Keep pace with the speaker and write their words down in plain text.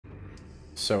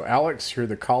So, Alex, you're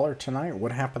the caller tonight.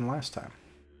 What happened last time?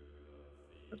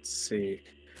 Let's see.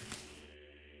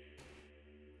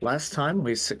 Last time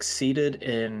we succeeded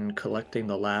in collecting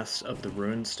the last of the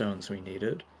rune stones we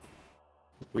needed.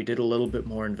 We did a little bit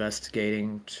more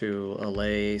investigating to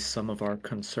allay some of our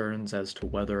concerns as to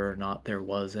whether or not there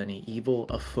was any evil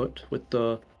afoot with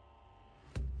the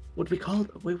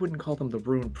we wouldn't call them the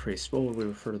rune priests. What would we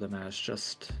refer to them as?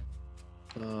 Just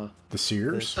The The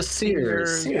Seers? the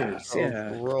seers. Seers of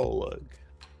Yeah. Rolug.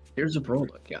 Here's a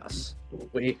Brolog, yes.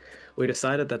 We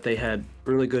decided that they had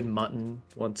really good mutton.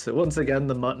 Once again,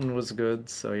 the mutton was good,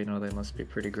 so you know they must be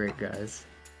pretty great guys.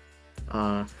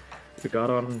 We got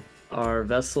on our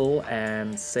vessel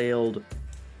and sailed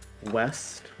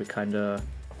west. We kind of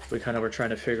were trying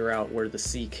to figure out where the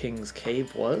Sea King's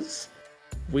cave was.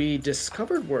 We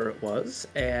discovered where it was,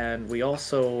 and we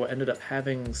also ended up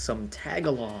having some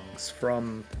tag-alongs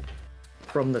from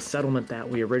the settlement that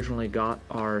we originally got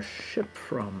our ship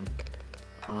from.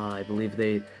 I believe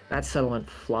that settlement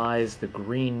flies the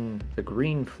green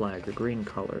flag, the green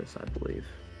colors, I believe.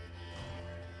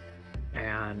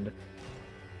 And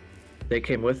they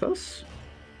came with us.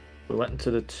 We went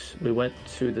to the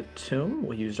tomb.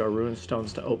 We used our rune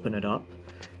stones to open it up,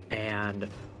 and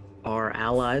our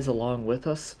allies along with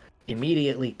us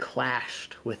immediately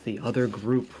clashed with the other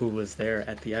group who was there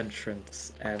at the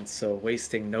entrance, and so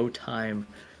wasting no time,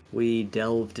 we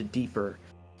delved deeper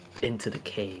into the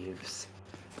caves.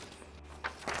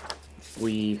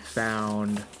 We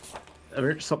found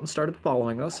something started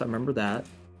following us. I remember that.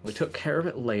 We took care of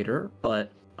it later, but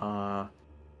found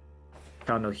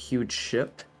a huge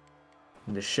ship.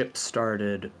 And the ship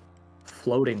started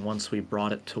floating once we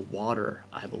brought it to water,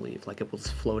 I believe. Like it was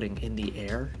floating in the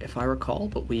air, if I recall,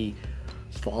 but we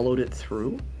followed it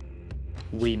through.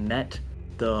 We met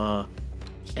the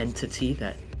entity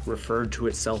that referred to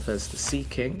itself as the Sea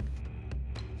King,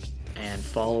 and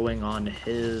following on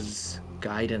his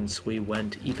guidance, we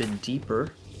went even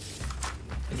deeper.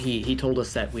 And he told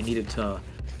us that we needed to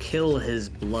kill his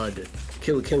blood,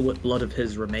 kill what blood of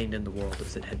his remained in the world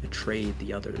as it had betrayed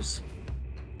the others.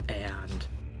 And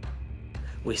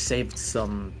we saved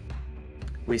some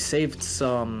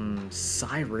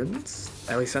sirens.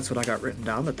 At least that's what I got written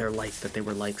down, that they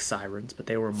were like sirens, but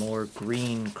they were more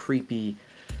green, creepy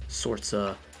sorts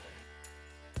of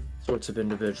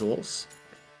individuals.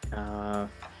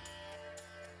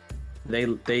 They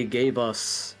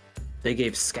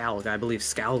gave Skalg, I believe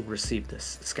Skalg received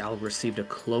this. Skalg received a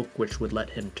cloak which would let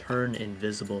him turn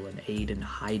invisible and aid in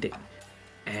hiding.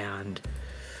 And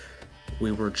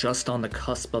we were just on the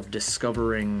cusp of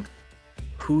discovering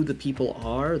who the people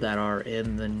are that are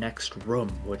in the next room,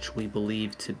 which we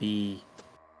believe to be,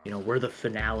 where the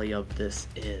finale of this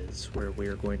is, where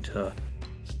we're going to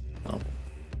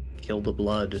kill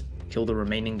the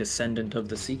remaining descendant of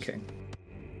the Sea King.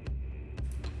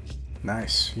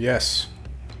 Nice. Yes.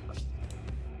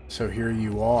 So here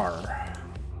you are.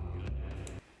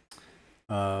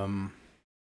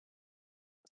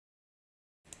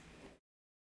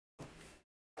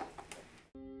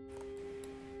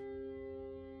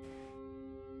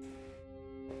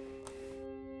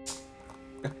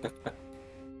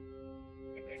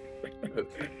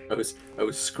 I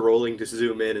was scrolling to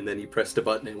zoom in, and then he pressed a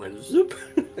button and went zoop.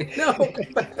 No.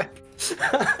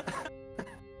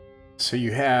 So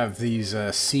you have these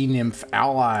sea nymph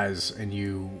allies, and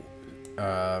you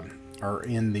are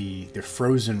in the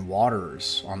frozen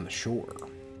waters on the shore.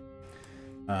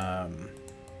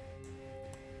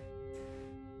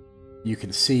 You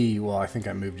can see, well, I think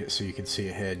I moved it so you can see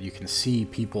ahead. You can see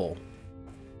people,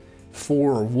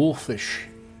 4 wolfish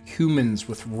humans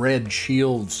with red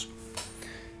shields.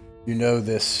 You know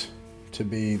this to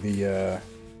be the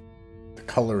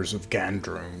colors of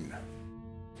Gandrunne.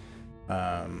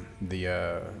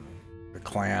 The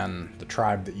clan, the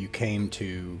tribe that you came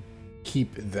to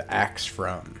keep the axe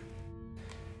from.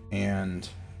 And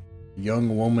a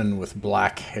young woman with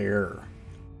black hair,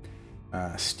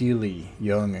 steely,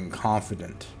 young, and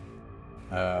confident.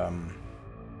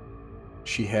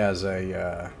 She has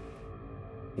a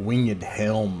winged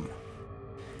helm,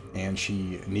 and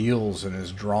she kneels and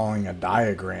is drawing a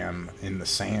diagram in the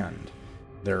sand.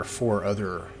 There are 4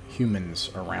 other humans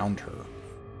around her.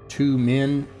 3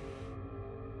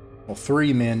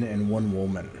 men and 1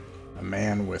 woman. A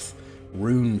man with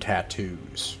rune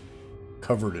tattoos,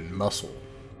 covered in muscle.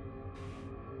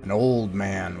 An old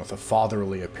man with a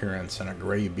fatherly appearance and a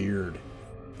gray beard.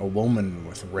 A woman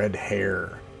with red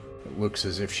hair that looks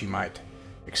as if she might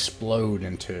explode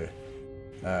into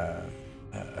a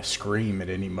scream at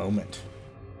any moment.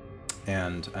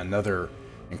 And another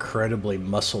incredibly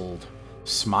muscled,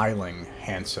 smiling,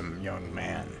 handsome young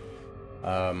man.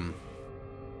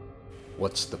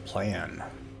 What's the plan?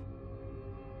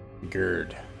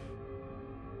 Gerd,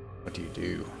 what do you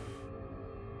do?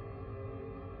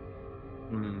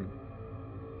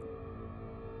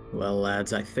 Well,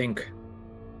 lads, I think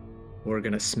we're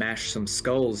gonna smash some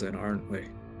skulls in, aren't we?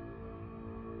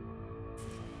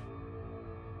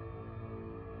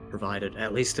 Provided,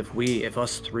 at least if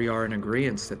us three are in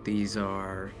agreement that these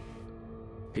are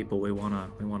people we wanna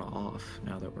off.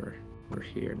 Now that we're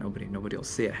here, nobody will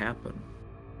see it happen.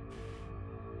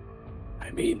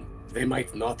 I mean, they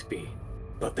might not be,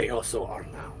 but they also are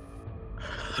now.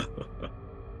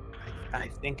 I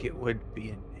think it would be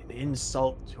an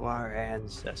insult to our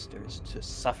ancestors to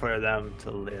suffer them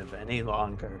to live any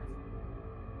longer.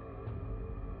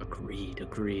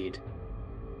 Agreed.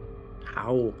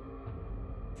 How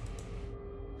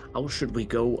should we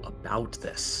go about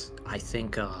this? I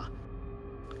think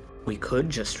we could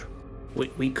just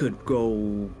we could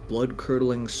go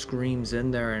blood-curdling screams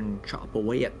in there and chop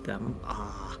away at them.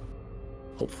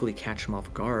 Hopefully catch them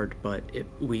off guard, but if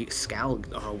we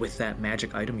with that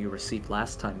magic item you received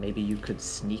last time, maybe you could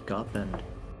sneak up and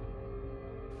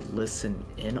listen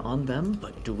in on them.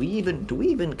 But do we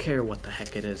even care what the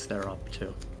heck it is they're up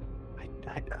to?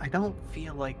 I don't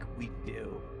feel like we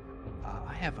do.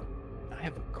 I have a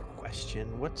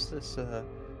question. What's this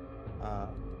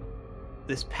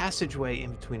this passageway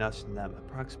in between us and them?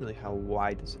 Approximately how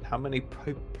wide is it? How many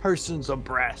persons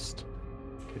abreast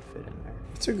could fit in there?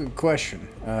 That's a good question.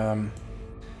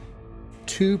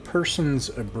 2 persons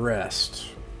abreast,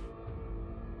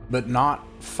 but not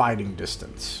fighting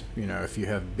distance. You know, if you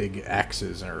have big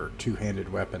axes or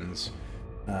two-handed weapons.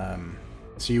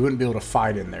 So you wouldn't be able to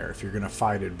fight in there. If you're going to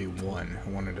fight, it'd be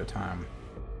one at a time.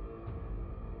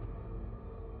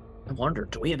 I wonder,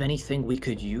 do we have anything we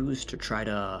could use to try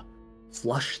to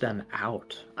flush them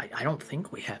out? I don't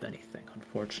think we have anything,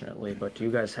 unfortunately, but do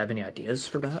you guys have any ideas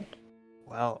for that?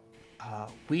 Well,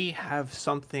 we have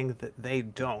something that they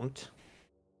don't,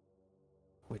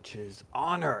 which is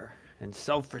honor and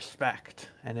self-respect.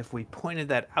 And if we pointed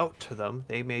that out to them,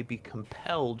 they may be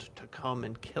compelled to come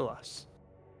and kill us.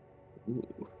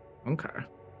 Ooh, okay.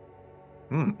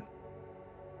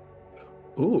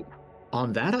 Ooh,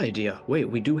 on that idea, wait,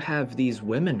 we do have these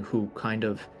women who kind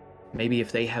of, maybe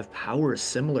if they have powers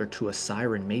similar to a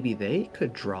siren, maybe they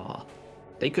could draw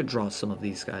some of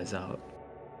these guys out.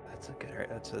 That's a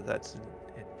good. That's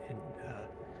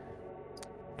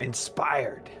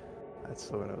inspired. That's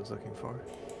what I was looking for.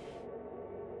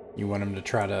 You want him to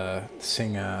try to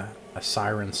sing a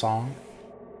siren song?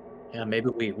 Yeah,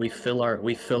 maybe we fill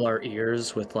our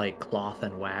ears with like cloth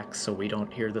and wax so we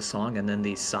don't hear the song, and then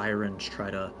these sirens try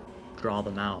to draw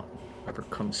them out. Whoever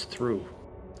comes through,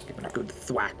 give it a good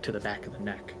thwack to the back of the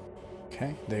neck.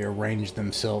 Okay, they arrange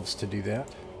themselves to do that.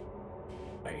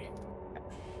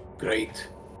 Great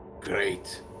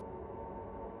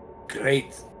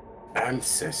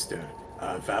ancestor,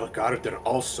 Valrvan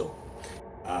also,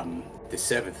 the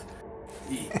 7th.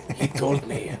 He told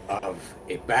me of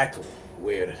a battle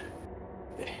where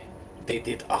they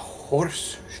did a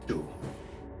horseshoe.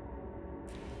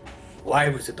 Why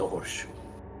was it a horseshoe?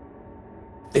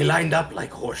 They lined up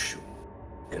like horseshoe,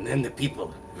 and then the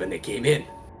people, when they came in,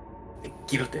 they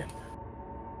killed them.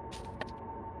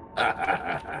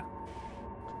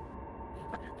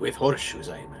 With horseshoes,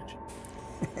 I imagine.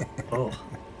 Oh.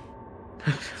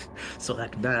 So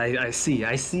that I see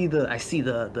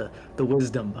the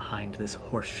wisdom behind this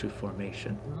horseshoe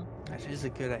formation. That is a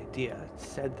good idea. It's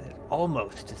said that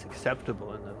almost is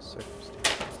acceptable in those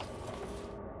circumstances.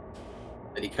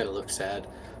 And he kind of looks sad.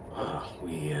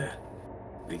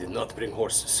 We did not bring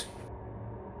horses.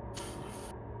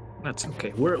 That's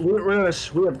okay.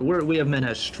 We have men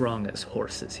as strong as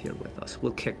horses here with us.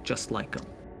 We'll kick just like them.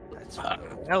 That's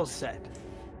well said.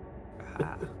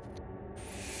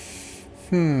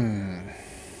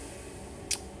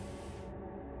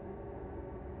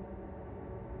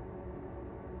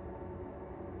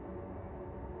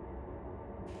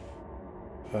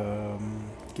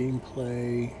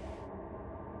 Gameplay.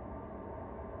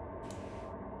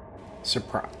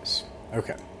 Surprise.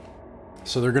 Okay.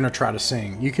 So they're going to try to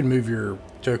sing. You can move your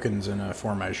tokens in a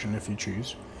formation if you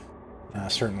choose.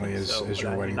 Certainly as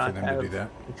you're waiting for them to do that.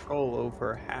 Control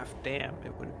over half dam,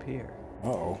 it would appear.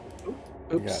 Uh-oh.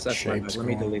 Oops, that's my bad. Let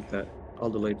me delete that. I'll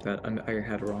delete that. I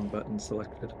had a wrong button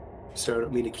selected. Sorry, I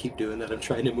don't mean to keep doing that. I'm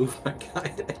trying to move my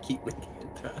guy and I keep making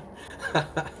it.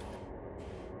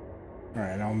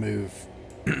 Alright, I'll move.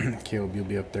 Caleb, you'll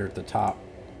be up there at the top.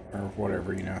 Or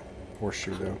whatever, you know.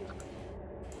 Horseshoe, though.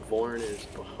 Vorn is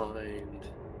behind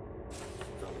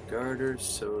the garters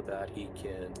so that he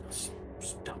can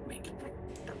stop making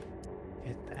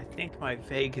I think my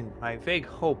vague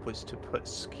hope was to put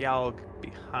Skjalg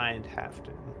behind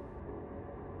Halfdan.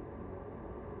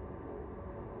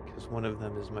 Because one of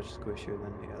them is much squishier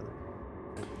than the other.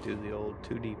 And do the old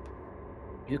too deep.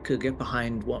 You could get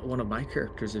behind one of my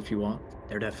characters if you want.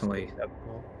 They're definitely,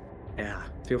 Acceptable. yeah.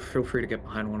 Feel free to get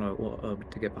behind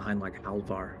like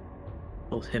Halvar.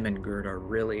 Both him and Gerd are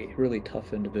really, really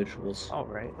tough individuals. All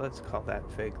right, let's call that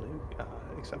vaguely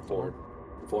acceptable.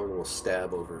 Vorn will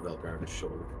stab over Valgarder's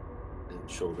shoulder, and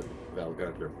shoulder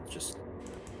Valgarder just.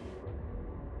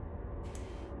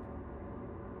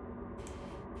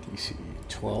 DC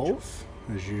 12,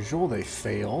 as usual, they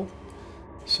fail.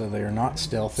 So they are not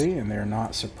stealthy and they're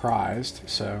not surprised.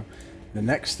 So the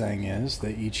next thing is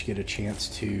they each get a chance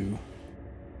to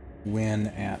win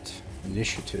at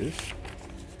initiative.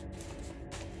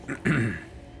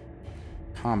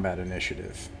 Combat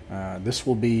initiative. This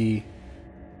will be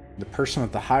the person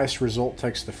with the highest result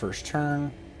takes the first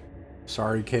turn.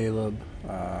 Sorry, Caleb.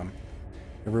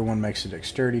 Everyone makes a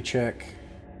dexterity check.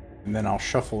 And then I'll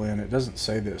shuffle in. It doesn't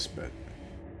say this, but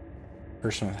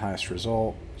person with highest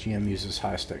result, GM uses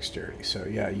highest dexterity. So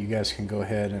yeah, you guys can go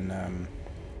ahead and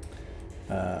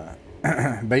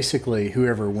basically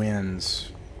whoever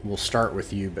wins will start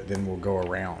with you, but then we'll go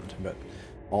around. But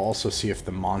I'll also see if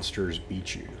the monsters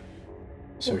beat you.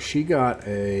 So she got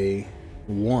a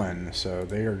 1, so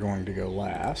they are going to go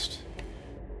last.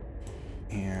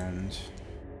 And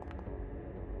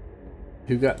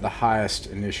who got the highest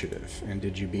initiative? And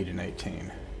did you beat an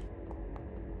 18?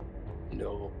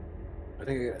 No. I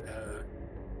think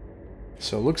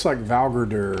So it looks like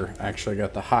Valgarder actually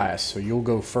got the highest, so you'll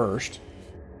go first.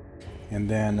 And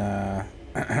then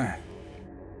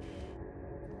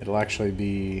it'll actually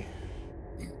be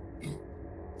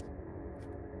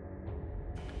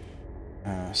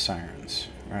sirens.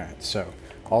 Alright, so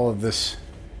all of this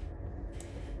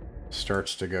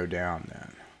starts to go down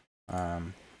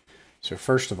then. So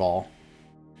first of all,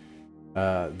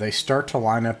 they start to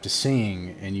line up to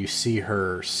sing, and you see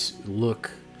her look,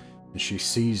 and she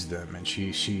sees them, and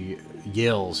she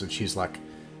yells, and she's like,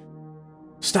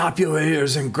 "Stop your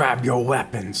ears and grab your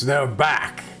weapons, they're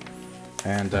back!"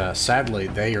 And sadly,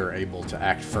 they are able to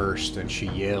act first, and she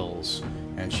yells,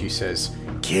 and she says,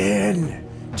 "Kin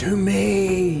to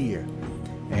me!"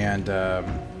 And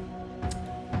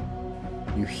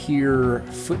you hear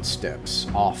footsteps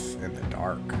off in the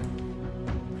dark.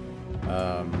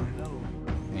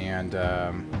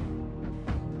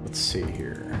 Let's see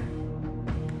here.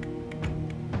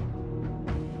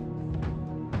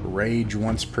 Rage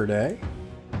once per day.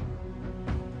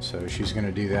 So she's going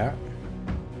to do that.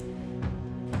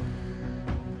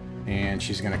 And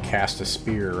she's going to cast a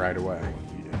spear right away.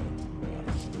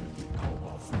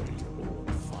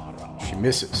 She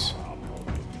misses.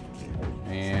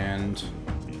 And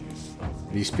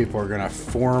these people are going to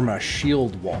form a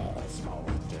shield wall.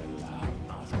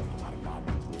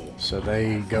 So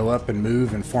they go up and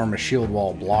move and form a shield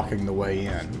wall blocking the way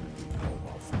in.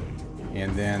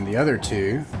 And then the other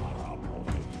two,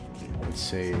 let's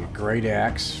see, Great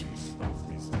Axe.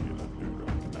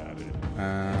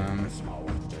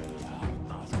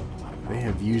 They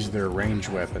have used their ranged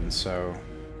weapons, so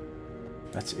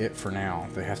that's it for now.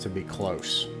 They have to be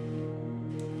close.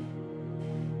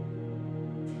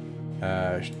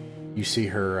 You see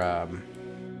her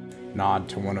nod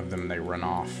to one of them, they run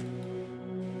off.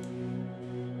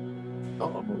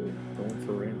 Oh, going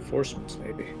for reinforcements,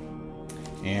 maybe.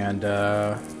 And,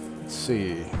 let's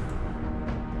see.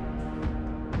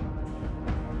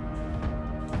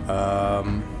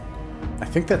 I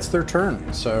think that's their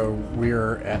turn. So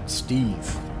we're at Steve.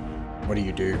 What do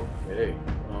you do? Okay.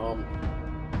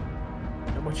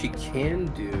 Not much he can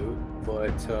do,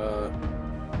 but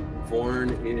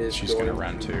Vorn is. She's going to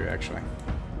run too, actually.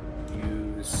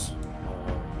 Use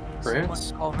Someone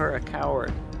France. call her a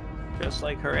coward, just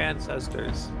like her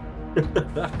ancestors.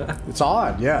 It's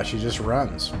odd, yeah. She just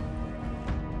runs.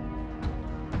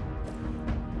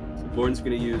 Vorn's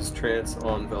going to use Trance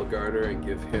on Valgarder and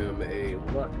give him a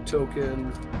luck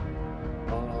token.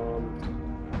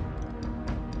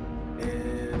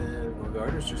 And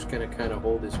Valgarder's just going to kind of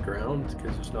hold his ground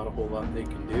because there's not a whole lot they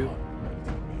can do.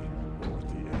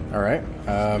 All right.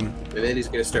 And then he's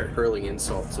going to start hurling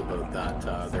insults about that,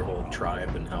 their whole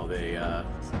tribe and how they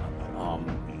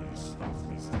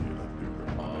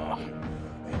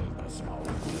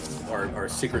are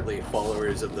secretly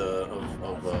followers of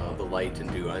the light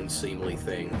and do unseemly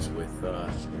things with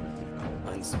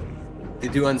they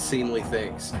do unseemly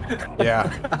things.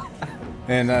 Yeah.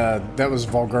 And that was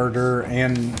Valgarder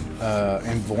and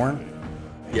Vorn?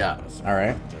 Yeah. All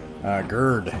right.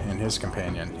 Gerd and his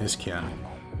companion, his kin.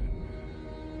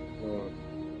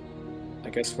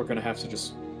 guess we're gonna have to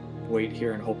just wait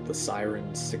here and hope the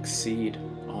sirens succeed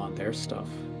on their stuff.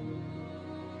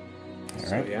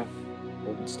 All right. So yeah,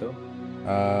 holding still.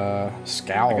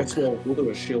 Scowl. I guess we'll do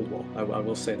a shield wall. I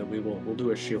will say that we'll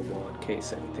do a shield wall in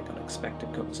case anything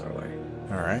unexpected comes our way.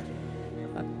 All right.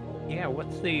 Yeah,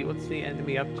 what's the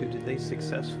enemy up to? Did they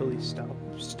successfully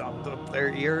stop up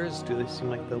their ears? Do they seem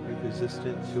like they'll be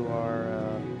resistant to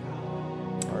our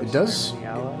It does. siren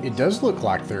allies? It does look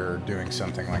like they're doing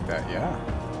something like that. Yeah.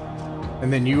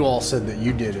 And then you all said that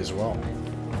you did as well.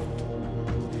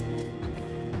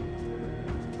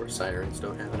 Or sirens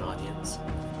don't have an audience.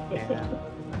 Yeah.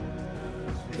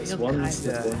 This Feel one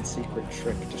kinda- secret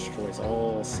trick destroys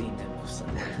all sea nymphs.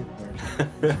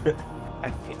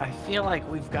 I feel like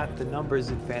we've got the numbers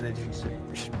advantage.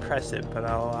 We should press it, but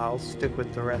I'll stick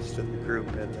with the rest of the group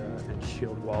and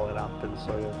shield wall it up and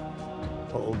sort of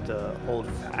hold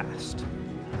fast.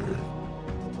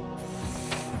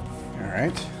 All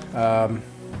right.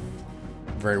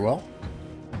 Very well.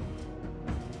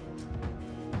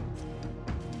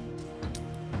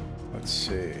 Let's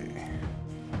see.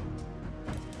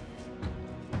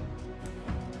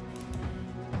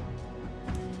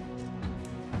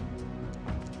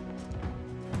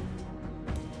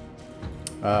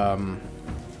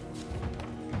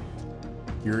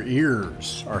 Your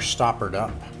ears are stoppered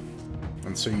up,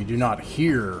 and so you do not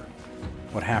hear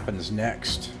what happens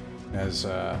next as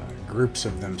groups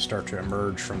of them start to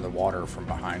emerge from the water from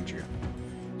behind you.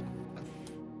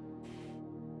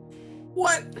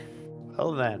 What?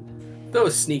 Well then,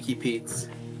 Those sneaky Pete's.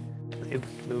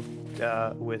 they've moved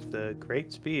with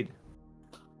great speed.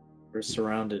 We're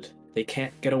surrounded. They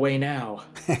can't get away now.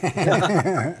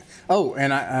 Oh,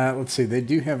 and let's see. They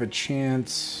do have a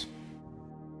chance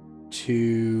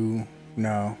to...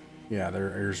 No. Yeah, their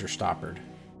ears are stoppered.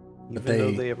 But Even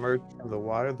though they emerged from the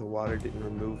water didn't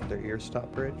remove their ear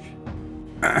stoppage.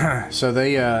 So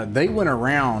they went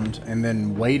around and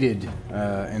then waited,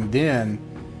 and then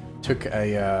took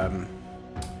a...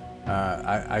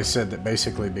 I said that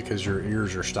basically because your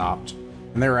ears are stopped,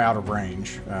 and they're out of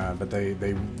range, but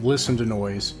they listened to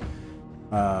noise.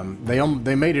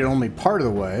 They made it only part of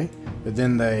the way, but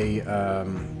then they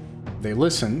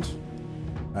listened.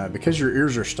 Because your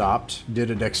ears are stopped, did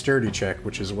a dexterity check,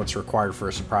 which is what's required for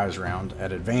a surprise round,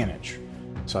 at advantage.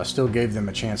 So I still gave them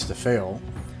a chance to fail.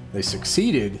 They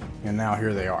succeeded, and now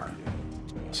here they are.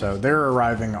 So they're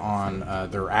arriving on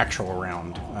their actual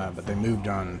round, but they moved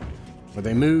on. But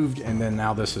they moved, and then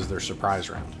now this is their surprise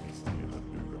round.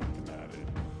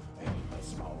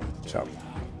 So,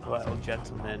 Well,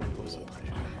 gentlemen, it was a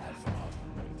pleasure.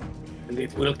 And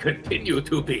it will continue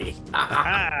to be.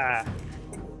 Ah!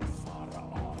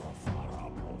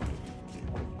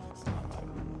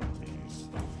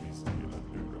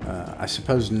 I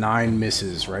suppose 9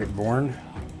 misses, right, Born?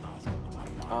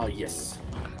 Oh, yes.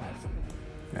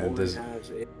 Does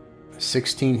Has it.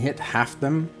 16 hit half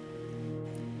them?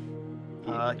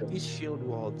 He's shield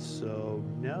walled, so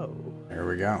no. There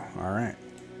we go. All right.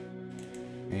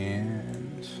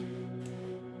 And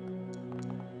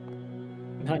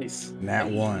Nice. Nat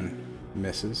 1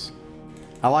 misses.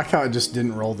 I like how it just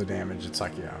didn't roll the damage. It's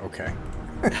like, yeah, okay.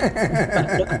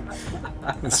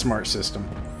 The smart system.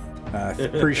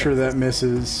 Pretty sure that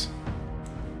misses.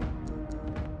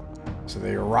 So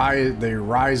they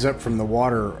rise up from the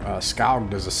water. Skylda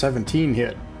does a 17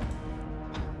 hit.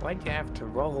 Why'd you have to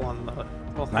roll on the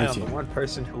 19. one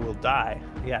person who will die?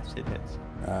 Yes, it hits.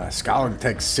 Skylda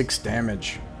takes 6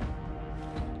 damage.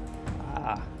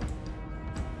 Ah.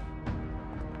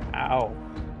 Ow.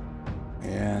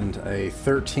 And a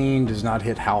 13 does not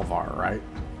hit Halvar, right?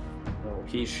 Oh,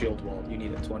 he's shield walled. You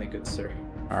need a 20, good sir.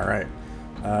 All right.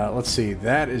 Let's see.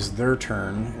 That is their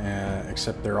turn,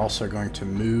 except they're also going to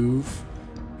move.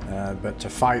 But to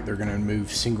fight, they're going to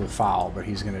move single file, but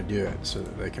he's going to do it so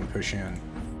that they can push in.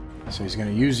 So he's going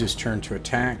to use his turn to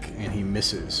attack, and he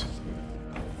misses.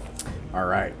 All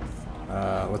right.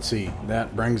 Let's see.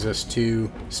 That brings us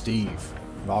to Steve,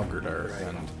 Valrvan,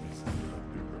 and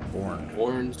Born.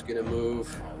 Warren's gonna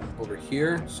move over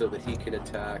here so that he can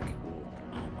attack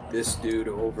this dude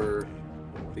over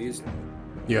these.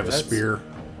 You have a That's- spear.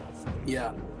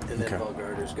 Yeah, and then Okay.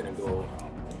 Valgarda's gonna go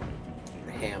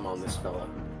ham on this fella.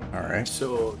 All right.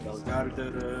 So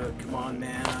Valgarda, come on,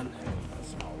 man.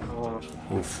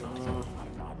 Oof.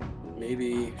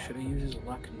 Maybe should I use his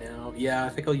luck now? Yeah, I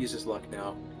think I'll use his luck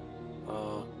now.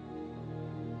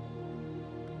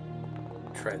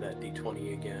 Try that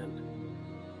D20 again.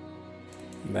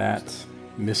 That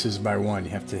misses by 1.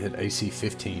 You have to hit AC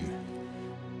 15.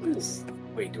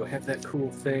 Wait, do I have that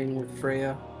cool thing with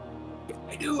Freya? Yeah,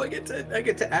 I do. I get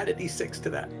to add a D6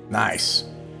 to that. Nice.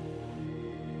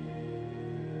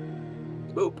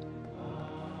 Boop.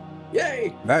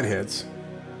 Yay! That hits.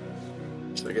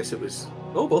 So I guess it was...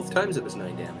 Oh, both times it was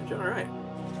 9 damage. Alright.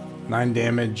 9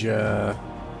 damage, To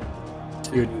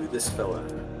Good. this fella.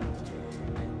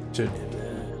 to... And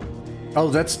then... Oh,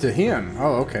 that's to him.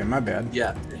 Oh, okay, my bad.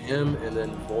 Yeah, to him, and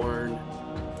then Vorn.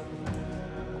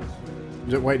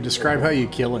 Wait, describe how you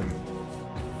kill him.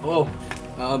 Oh,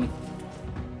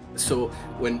 so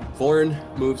when Vorn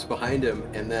moves behind him,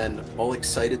 and then all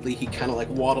excitedly he kind of like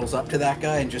waddles up to that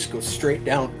guy and just goes straight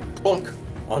down, plunk,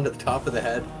 onto the top of the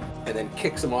head, and then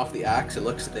kicks him off the axe and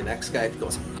looks at the next guy and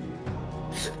goes...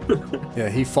 Yeah,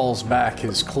 he falls back,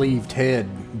 his cleaved head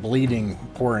bleeding,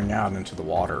 pouring out into the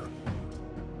water.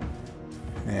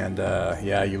 And,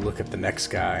 yeah, you look at the next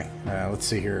guy. Let's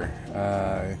see here.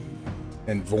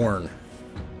 And Vorn.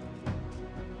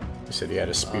 You said he had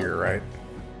a spear, right?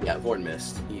 Yeah, Vorn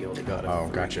missed. He only got it. Oh,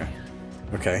 gotcha.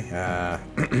 Okay,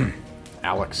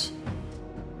 Alex.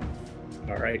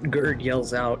 All right, Gerd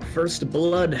yells out, "First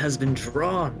blood has been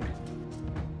drawn."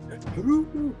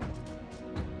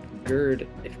 Gerd,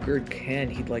 if Gerd can,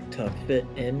 he'd like to fit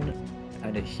in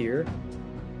kind of here.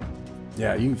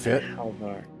 Yeah, you can fit.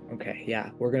 Halvar. Okay, yeah,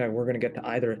 we're gonna get to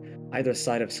either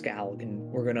side of Skalg, and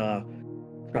we're gonna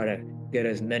try to get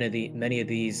as many of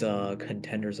these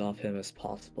contenders off him as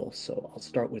possible. So I'll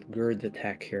start with Gerd's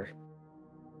attack here.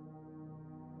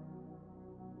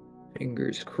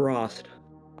 Fingers crossed.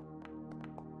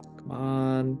 Come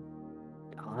on.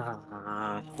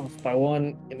 Off by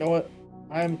 1. You know what?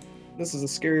 This is a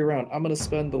scary round. I'm gonna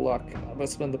spend the luck. I'm gonna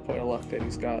spend the point of luck that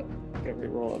he's got. Get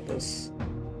reroll at this.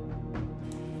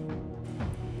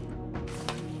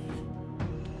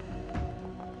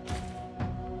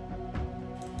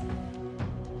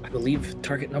 I believe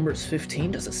target number is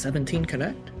 15. Does a 17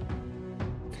 connect?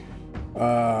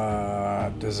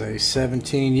 Does a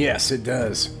 17? Yes, it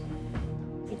does.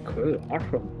 Okay,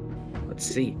 awesome. Let's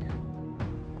see.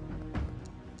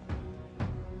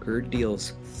 Gerd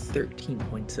deals 13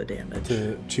 points of damage.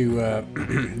 To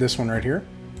this one right here?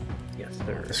 Yes,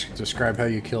 sir. Describe how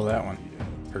you kill that one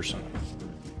person.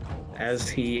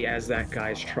 As that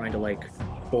guy's trying to like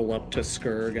pull up to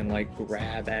Skurg and like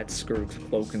grab at Skurg's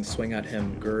cloak and swing at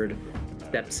him, Gerd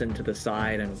steps into the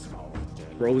side and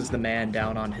throws the man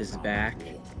down on his back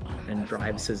and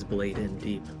drives his blade in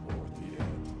deep.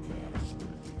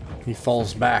 He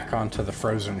falls back onto the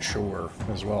frozen shore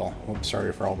as well. Oops,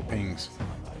 sorry for all the pings.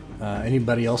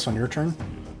 Anybody else on your turn?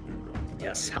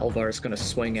 Yes, Halvar's gonna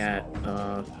swing at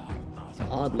an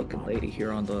odd-looking lady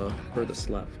here on the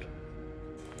furthest left.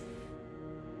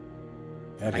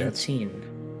 That hits. 19.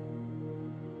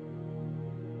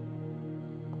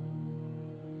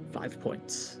 5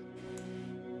 points.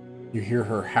 You hear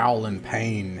her howl in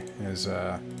pain as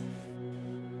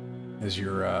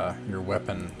your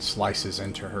weapon slices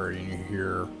into her, and you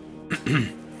hear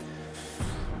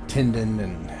tendon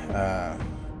and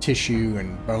tissue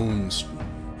and bones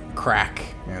crack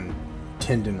and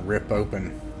tendon rip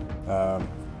open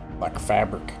like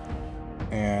fabric.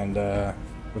 And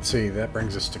let's see, that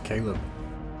brings us to Caleb.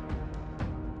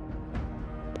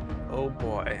 Oh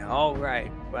boy. All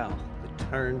right. Well, the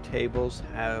turntables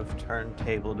have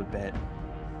turntabled a bit.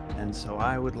 And so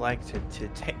I would like to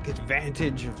take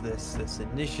advantage of this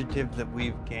initiative that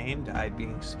we've gained, I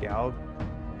being Skalg,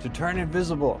 to turn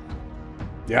invisible.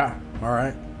 Yeah, all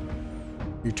right.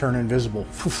 You turn invisible.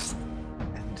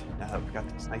 And now that we've got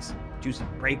this nice juicy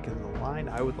break in the line,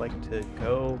 I would like to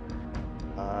go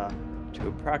to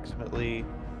approximately...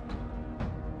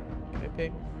 Can I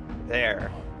pick?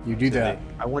 There. You do that.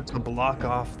 I want to block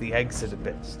off the exit a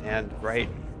bit, stand right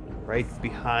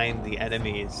behind the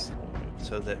enemies,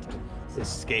 so that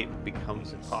escape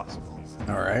becomes impossible.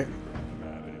 All right.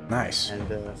 Nice. And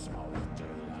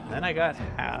then I got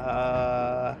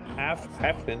half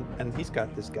in, and he's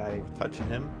got this guy touching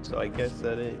him, so I guess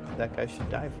that guy should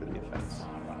die for the offense.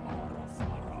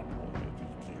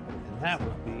 And that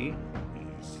would be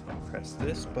press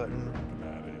this button,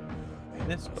 and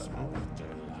this button.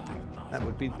 That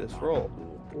would be this roll.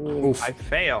 Oof. I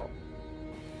fail.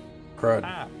 Crud.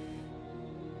 Ah.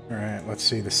 All right, let's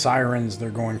see. The sirens, they're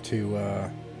going to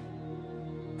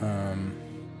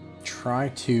try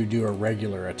to do a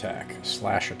regular attack,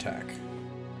 slash attack.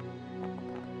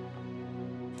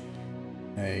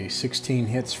 A 16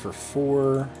 hits for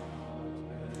 4.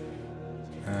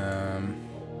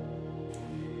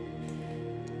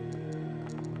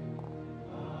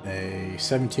 A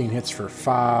 17 hits for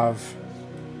 5.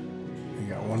 You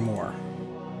got one more.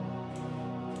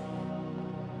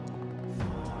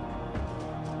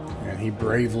 And he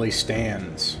bravely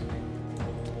stands.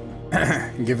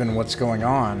 Given what's going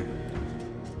on,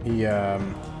 he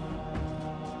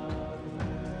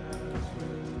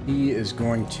he is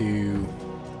going to...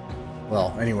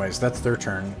 Well, anyways, that's their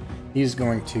turn. He's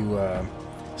going to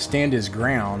stand his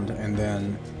ground, and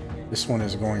then this one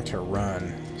is going to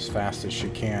run as fast as she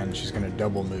can. She's going to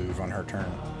double move on her turn.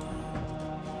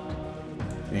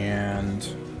 And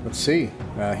let's see.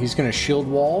 He's going to shield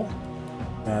wall.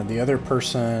 The other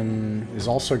person is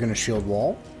also going to shield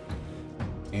wall.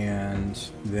 And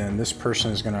then this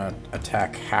person is going to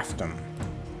attack Halfdom.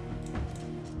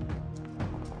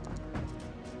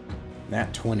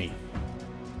 Nat 20.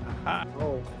 Aha.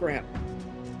 Oh, crap.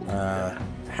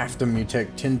 Halfdom, you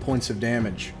take 10 points of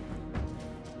damage.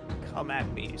 Come at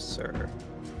me, sir.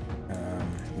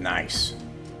 Nice.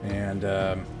 And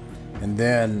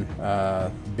then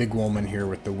big woman here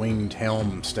with the winged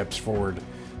helm steps forward,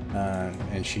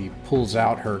 and she pulls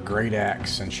out her great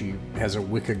axe, and she has a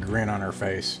wicked grin on her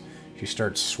face. She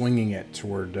starts swinging it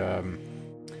toward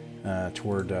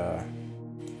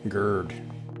Gerd.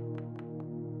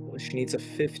 She needs a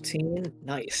 15.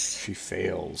 Nice. She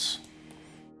fails.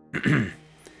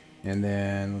 And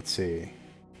then let's see.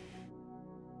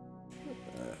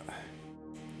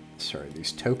 Sorry,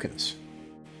 these tokens.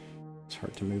 It's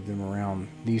hard to move them around.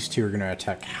 These two are going to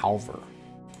attack Halvar.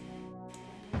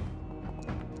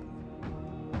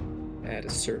 That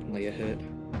is certainly a hit.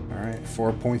 Alright,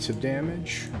 4 points of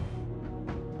damage.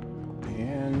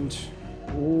 And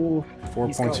Ooh, 4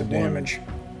 he's points got of damage.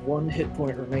 One hit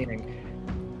point remaining.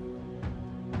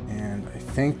 And I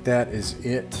think that is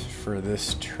it for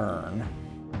this turn.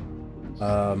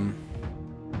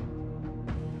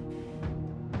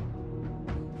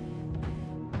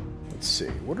 Let's see.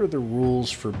 What are the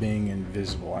rules for being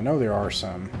invisible? I know there are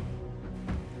some.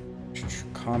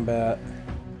 Combat.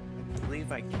 I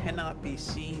believe I cannot be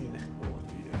seen.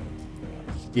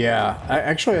 Yeah,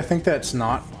 I think that's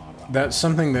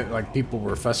something that like people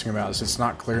were fussing about. Is it's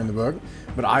not clear in the book,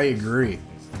 but I agree.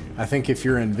 I think if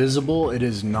you're invisible, it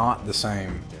is not the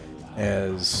same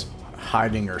as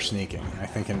hiding or sneaking. I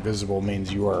think invisible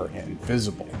means you are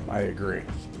invisible. I agree.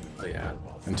 Oh yeah.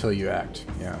 Until you act.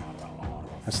 Yeah,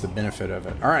 that's the benefit of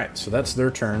it. All right, so that's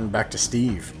their turn. Back to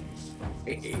Steve.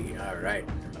 Hey, all right.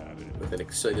 With an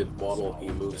excited waddle, he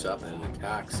moves up and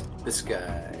attacks this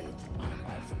guy.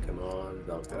 Come on,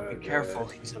 Be careful,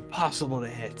 he's impossible to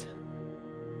hit.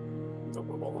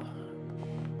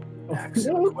 Axe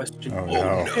no. question. Oh,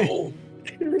 no.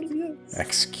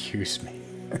 Excuse me.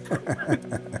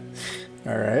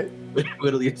 All right. Wait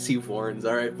till you see Vorn's.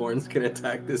 All right, Vorn's gonna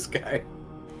attack this guy.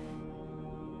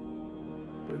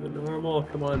 With a normal.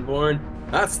 Come on, Vorn.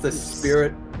 That's the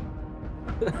spirit.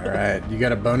 All right. You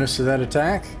got a bonus to that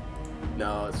attack?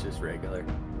 No, it's just regular.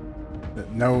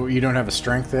 No, you don't have a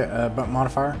strength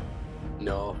modifier?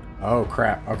 No. Oh,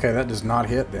 crap. Okay, that does not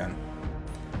hit then.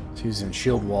 So he's in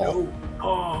shield wall. No.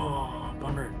 Oh,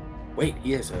 bummer. Wait,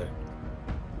 he's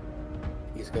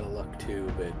gonna luck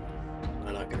too, but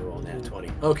I'm not gonna roll nat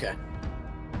 20. Okay.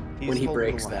 When he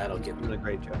breaks that, I'll give him a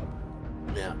great job.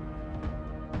 Yeah.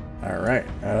 All right.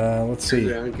 Let's Turn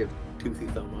see. around and give toothy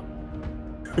thumb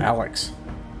up. Alex.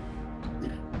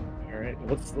 All right,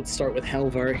 let's start with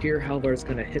Halvar here. Halvar's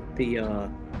gonna hit the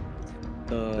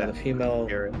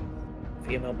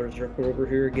female berserker over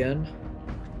here again,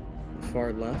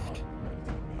 far left,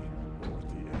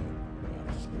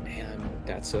 and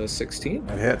that's a 16.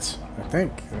 That hits, I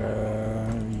think.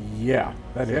 Yeah,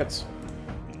 that hits.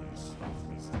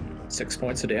 6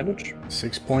 points of damage.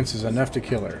 6 points is enough to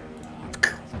kill her.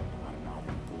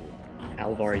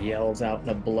 Halvar yells out in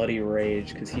a bloody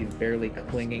rage because he's barely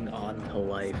clinging on to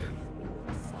life.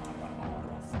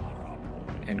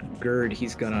 And Gerd,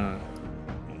 he's gonna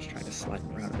just try to slide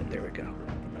around a bit. There we go.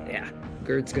 Yeah,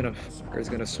 Gerd's gonna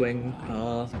swing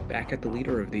back at the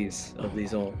leader of these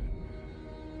all.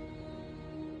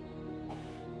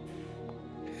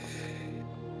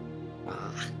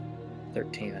 Ah,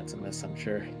 13. That's a miss, I'm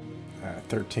sure.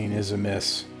 13 is a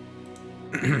miss.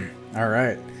 All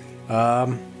right.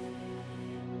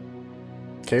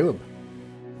 Caleb.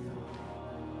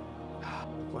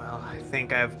 Well, I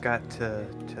think I've got to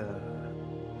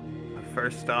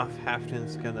first off,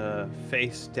 Halfton's gonna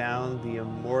face down the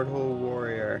immortal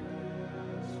warrior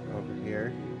over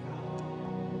here.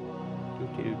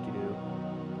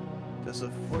 Does a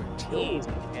 14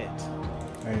 hit?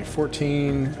 A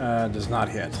 14 does not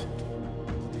hit.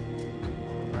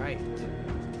 Right.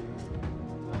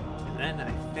 And then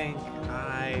I think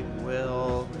I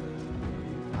will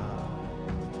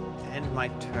end my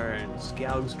turn.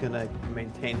 Skalg's gonna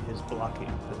maintain his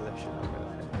blocking position over there.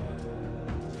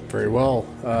 Very well.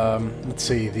 Let's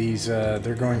see. These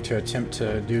they're going to attempt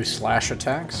to do slash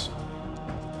attacks.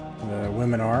 The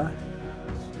women are.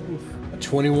 A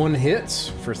 21 hits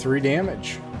for 3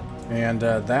 damage. And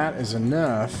that is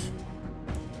enough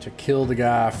to kill the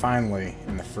guy finally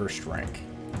in the first rank.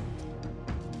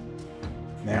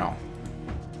 Now,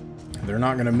 they're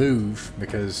not going to move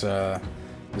because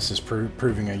this is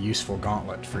proving a useful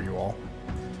gauntlet for you all.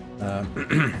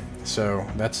 So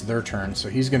that's their turn. So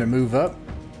he's going to move up,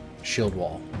 shield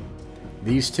wall.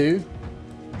 These two,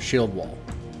 shield wall.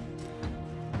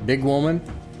 Big woman,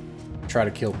 try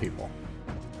to kill people.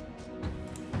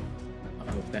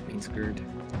 I hope that means Gerd.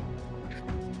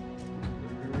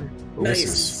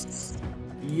 Misses.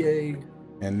 Yay.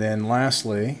 And then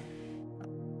lastly,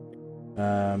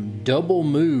 double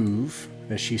move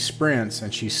as she sprints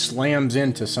and she slams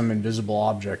into some invisible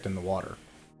object in the water.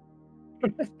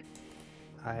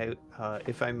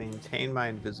 If I maintain my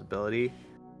invisibility,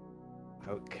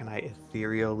 can I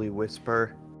ethereally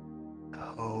whisper,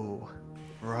 "Oh,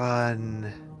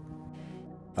 run"?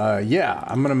 Yeah,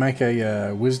 I'm gonna make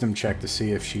a wisdom check to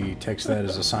see if she takes that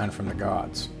as a sign from the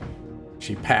gods.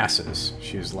 She passes.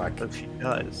 She's like, But she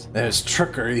does. "There's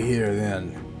trickery here,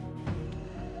 then."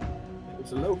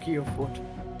 There's a Loki afoot.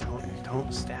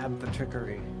 Don't stab the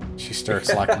trickery. She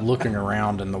starts like looking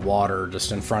around in the water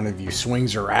just in front of you,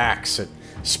 swings her axe, it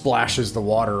splashes the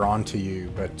water onto you,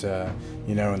 but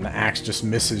you know, and the axe just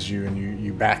misses you and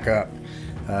you back up.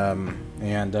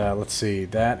 Let's see,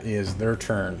 that is their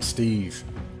turn. Steve.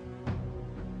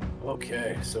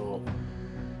 Okay, so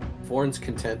Vorn's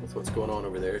content with what's going on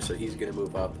over there, so he's gonna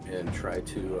move up and try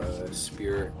to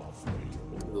spear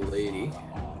the lady.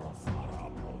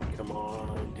 Come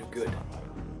on, do good.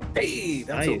 Hey,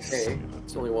 that's Nice. okay.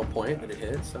 It's only 1 point that it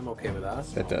hits. I'm okay with that.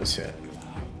 That does hit.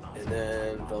 And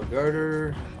then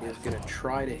Valgarder is gonna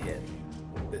try to hit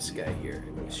this guy here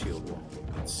with the shield wall.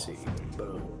 Let's see.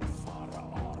 Boom.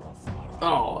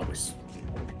 Oh,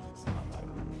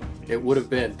 it would have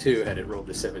been too had it rolled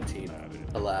a 17.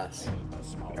 Alas.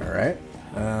 All right.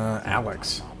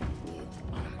 Alex.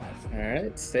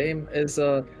 Alright, same as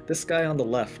this guy on the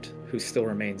left who still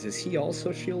remains. Is he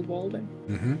also shield walled?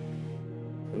 Mm-hmm.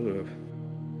 Ooh.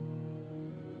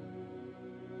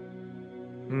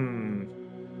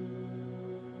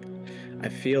 I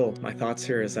feel my thoughts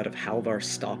here is that if Halvar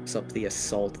stops up the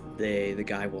assault, the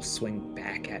guy will swing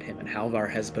back at him, and Halvar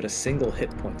has but a single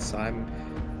hit point.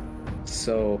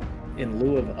 So in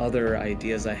lieu of other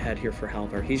ideas I had here for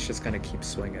Halvar, he's just gonna keep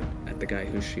swinging at the guy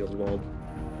who's shield walled.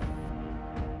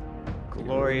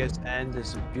 Glorious end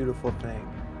is a beautiful thing.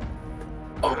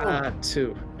 Ah,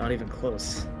 2. Not even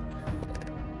close.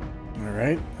 All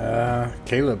right.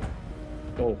 Caleb.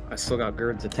 Oh, I still got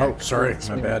Gerd's attack. Oh, sorry. My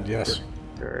Swinging. bad. Yes.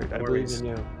 Gerd, I No believe worries. in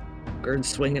you. Gerd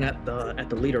swinging at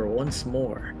the leader once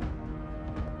more.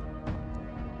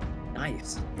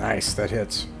 Nice. Nice. That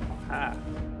hits. Ah,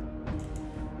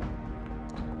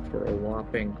 For a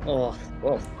whopping. Oh,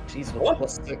 jeez,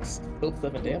 +6. Still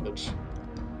 7 damage.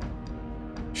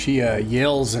 She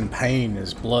yells in pain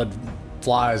as blood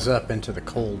flies up into the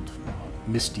cold,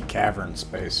 misty cavern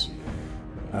space.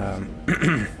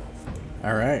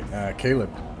 All right, Caleb.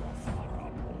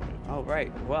 all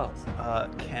right. Well,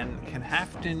 can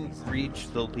Hafton reach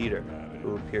the leader,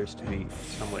 who appears to be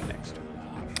somewhat next to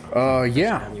her?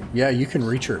 Yeah, you can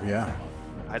reach her. Yeah.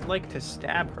 I'd like to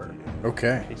stab her.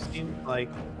 Okay. It seems like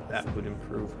that would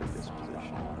improve her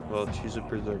disposition. Well, she's a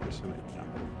berserker, so maybe not.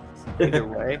 Either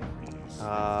way,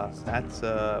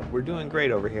 we're doing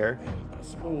great over here.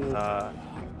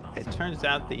 It turns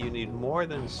out that you need more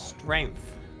than strength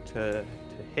to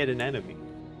hit an enemy.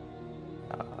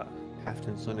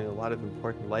 Hafton's learning a lot of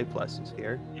important life lessons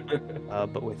here.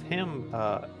 But with him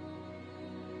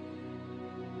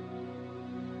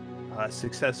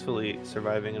successfully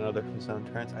surviving another of his own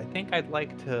turns, I think I'd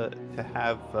like to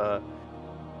have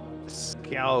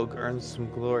Skjalg earn some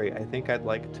glory. I think I'd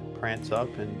like to prance up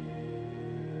and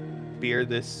spear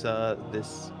this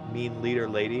mean leader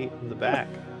lady in the back.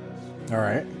 All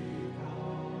right.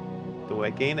 Do I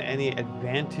gain any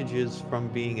advantages from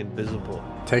being invisible?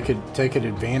 Take it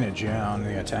advantage, yeah, on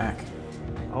the attack.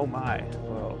 Oh my.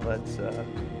 Well, let's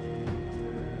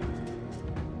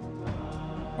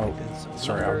Oh,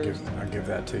 sorry. I'll give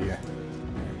that to you.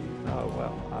 oh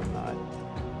well, I'm not.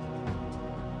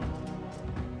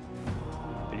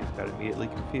 I just got immediately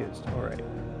confused. All right.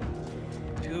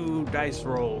 2 dice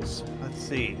rolls. Let's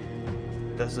see.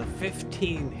 Does a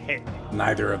 15 hit?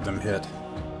 Neither of them hit.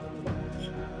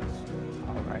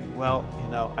 All right. Well,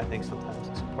 I think sometimes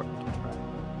it's important to try.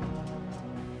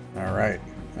 All right.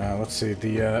 Let's see.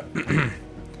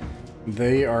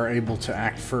 They are able to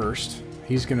act first.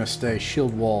 He's gonna stay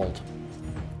shield walled.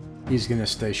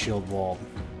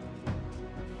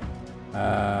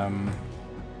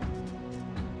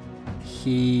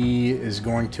 He is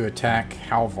going to attack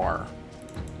Halvar.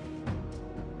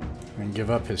 and give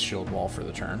up his shield wall for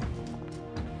the turn.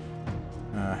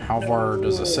 Halvar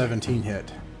does a 17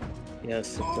 hit.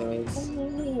 Yes, it does.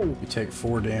 You take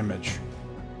 4 damage.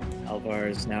 Alvar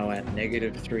is now at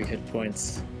 -3 hit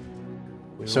points.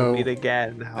 We So, will meet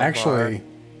again. Halvar. Actually,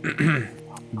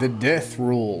 the death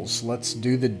rules. Let's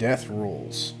do the death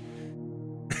rules.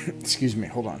 Excuse me,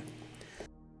 hold on.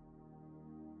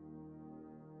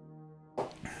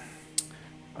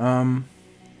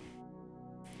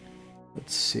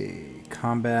 Let's see.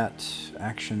 Combat,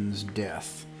 actions,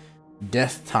 death.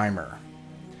 Death timer.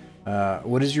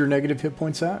 What is your negative hit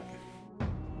points at?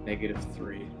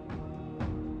 -3.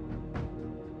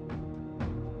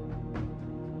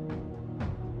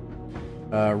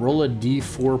 Roll a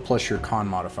d4 plus your con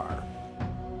modifier.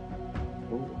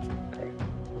 Ooh, okay.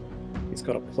 He's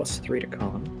got a +3 to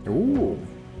con. Ooh.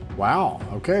 Wow.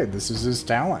 Okay, this is his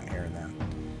talent here then.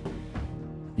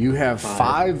 You have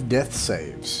 5 death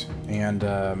saves, and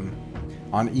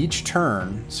on each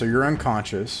turn, so you're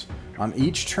unconscious. On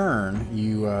each turn,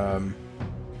 you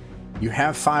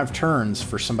have 5 turns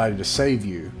for somebody to save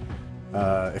you.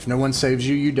 If no one saves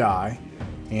you, you die.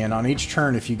 And on each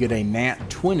turn, if you get a nat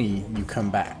 20, you come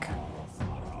back.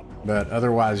 But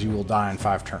otherwise, you will die in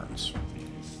 5 turns.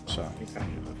 So.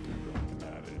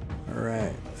 All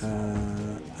right.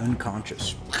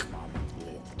 Unconscious.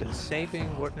 Does saving,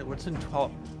 what's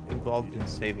involved in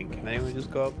saving? Can anyone just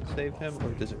go up and save him,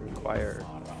 or does it require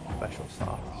special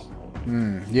sauce?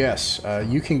 Yes,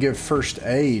 you can give first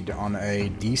aid on a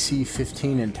DC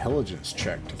 15 intelligence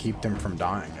check to keep them from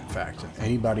dying, in fact. And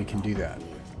anybody can do that.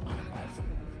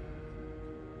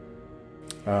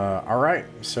 Alright,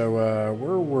 so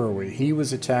where were we? He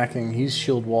was attacking, he's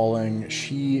shield walling.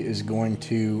 She is going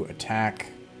to attack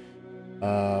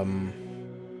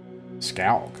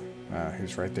Skalg,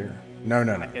 who's right there. No.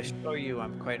 I can show you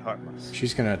I'm quite harmless.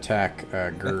 She's going to attack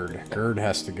Gerd. Gerd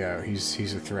has to go.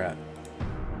 He's a threat.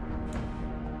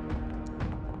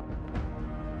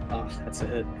 Ah, that's a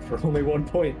hit for only 1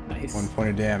 point. Nice. 1 point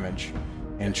of damage.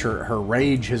 And her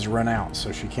rage has run out,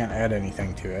 so she can't add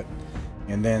anything to it.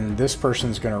 And then this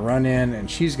person's going to run in, and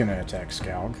she's going to attack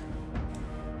Skalg.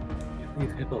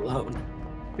 Leave him alone.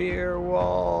 Fear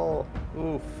wall.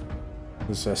 Oof.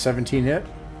 This is a 17 hit.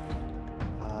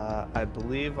 I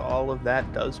believe all of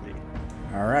that does me.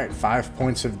 All right, 5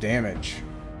 points of damage.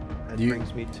 That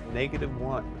brings me to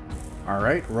 -1. All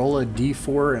right, roll a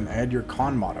d4 and add your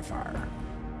con modifier.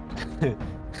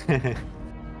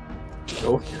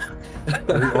 Oh.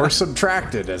 or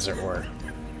subtract it, as it were.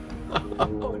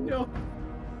 Oh no.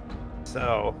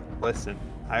 So, listen,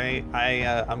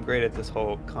 I'm great at this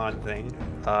whole con thing.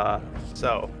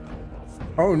 So.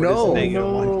 Oh no!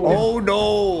 Oh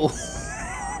no!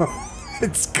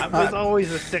 I was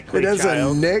always a sickly It has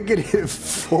child. a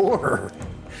 -4.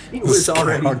 He was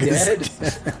already dead.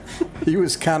 He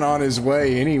was kind of on his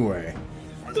way anyway.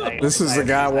 This is the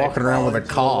guy walking around with a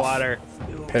cough. Water.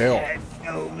 Pale. You can't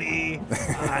know me.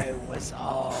 I was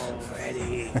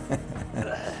already.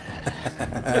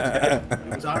 He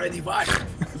was already fine.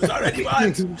 He was already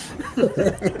fine.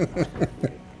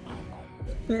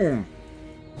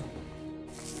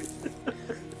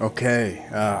 Okay.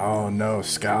 Oh no,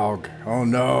 Skalg. Oh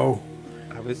no.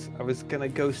 I was gonna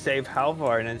go save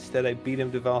Halvar, and instead I beat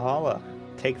him to Valhalla.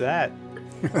 Take that.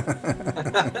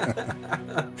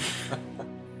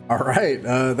 All right.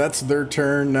 That's their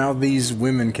turn. Now these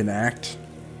women can act.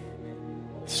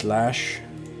 Slash.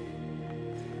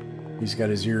 He's got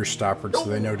his ears stoppered, so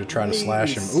they know to try to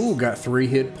slash him. Ooh, got 3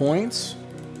 hit points.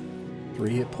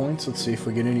 3 hit points. Let's see if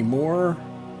we get any more.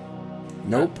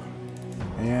 Nope.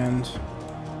 And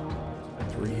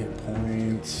 3 hit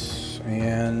points.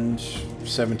 And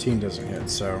 17 doesn't hit,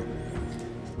 so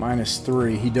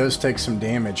 -3. He does take some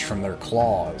damage from their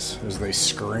claws as they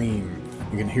scream.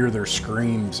 You can hear their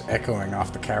screams echoing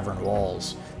off the cavern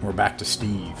walls. And we're back to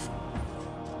Steve.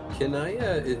 Can I,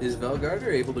 is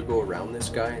Valgarder able to go around this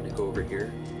guy and to go over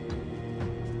here?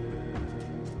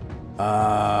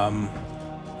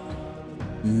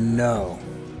 No.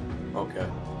 Okay.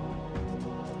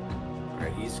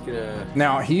 Alright, he's gonna...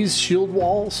 Now, he's shield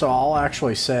wall, so I'll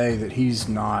actually say that he's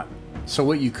not... So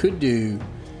what you could do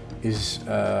is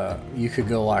you could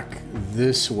go like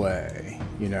this way,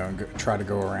 you know, and try to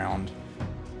go around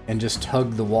and just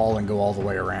hug the wall and go all the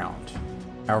way around,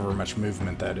 however much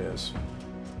movement that is.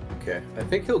 Okay, I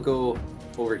think he'll go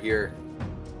over here,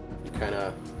 kind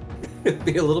of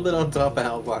be a little bit on top of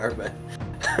Halvar, but...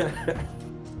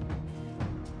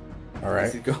 All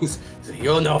right. He goes,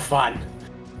 "You're no fun."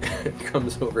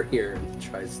 Comes over here and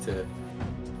tries to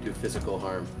do physical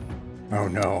harm. Oh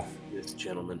no. This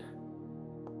gentleman.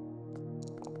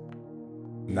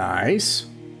 Nice.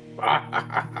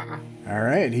 All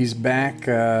right, he's back,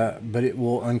 but it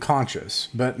will unconscious.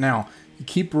 But now, you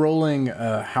keep rolling,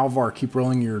 Halvar, keep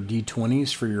rolling your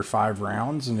d20s for your 5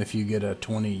 rounds, and if you get a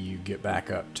 20, you get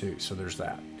back up too, so there's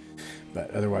that.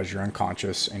 But otherwise, you're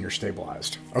unconscious and you're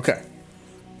stabilized. Okay,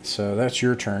 so that's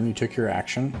your turn. You took your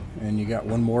action, and you got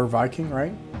one more Viking,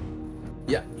 right?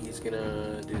 Yeah, he's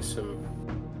gonna do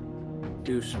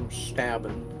some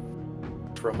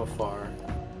stabbing from afar.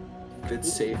 Good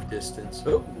safe distance.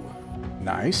 Oh.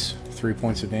 Nice. 3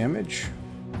 points of damage.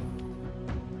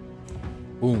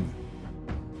 Boom.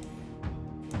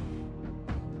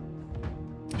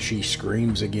 She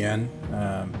screams again.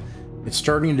 It's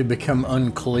starting to become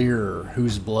unclear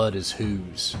whose blood is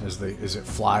whose as it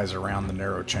flies around the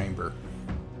narrow chamber.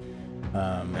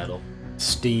 Metal.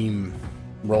 Steam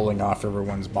rolling off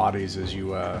everyone's bodies as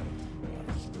you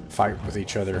fight with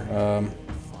each other.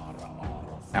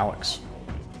 Alex.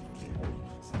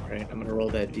 Alright, I'm gonna roll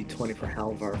that d20 for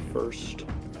Halvar first.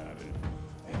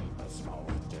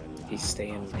 He's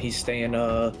staying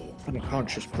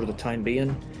unconscious for the time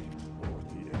being.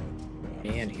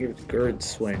 And here's Gerd's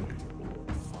swing.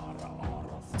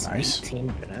 It's Nice. 18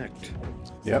 connect.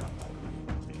 Yep.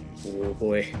 Oh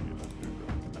boy.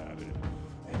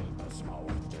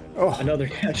 Oh, Another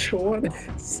natural one.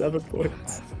 7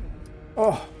 points.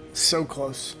 oh, so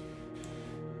close.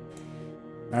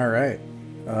 All right.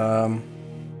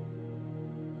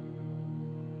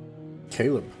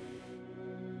 Caleb.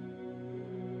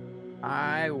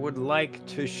 I would like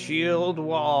to shield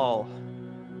wall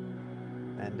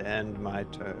and end my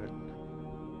turn.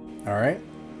 All right.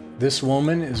 This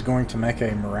woman is going to make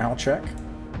a morale check.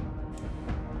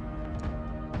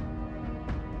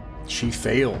 She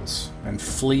fails and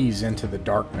flees into the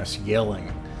darkness,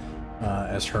 yelling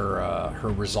as her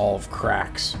resolve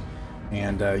cracks.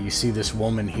 And you see this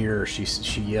woman here.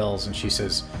 She yells and she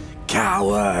says,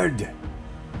 "Coward!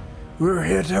 We're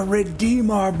here to redeem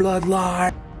our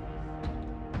bloodline."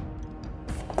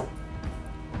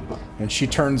 And she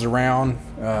turns around,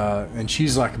 and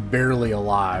she's like barely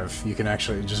alive. You can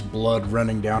actually just blood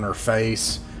running down her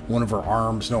face. One of her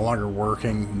arms no longer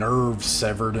working, nerves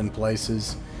severed in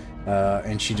places,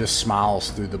 and she just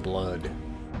smiles through the blood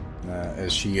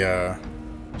as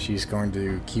she's going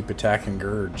to keep attacking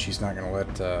Gerd. She's not going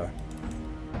to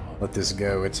let this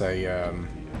go. It's a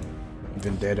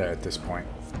vendetta at this point.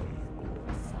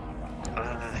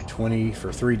 20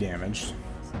 for 3 damage.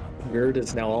 Gerd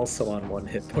is now also on 1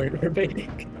 hit point remaining.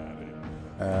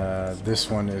 This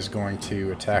one is going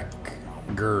to attack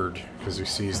Gerd because he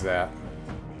sees that.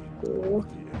 Oh.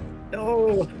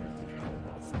 No.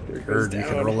 Gerd, you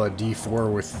can roll a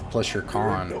d4 with plus your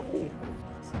con.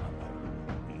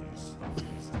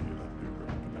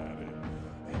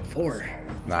 4.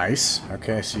 Nice.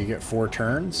 Okay, so you get 4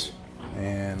 turns.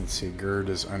 And let's see, Gerd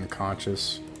is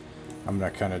unconscious. I'm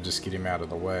gonna kind of just get him out of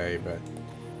the way, but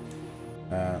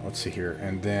let's see here.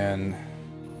 And then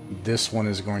this one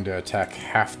is going to attack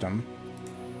Halfdom.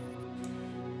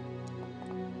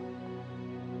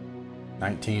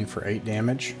 19 for 8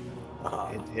 damage.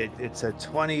 It's a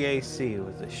 20 AC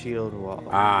with a shield wall.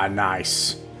 Ah,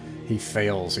 nice. He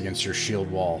fails against your shield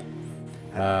wall.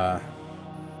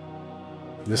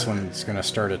 This one's going to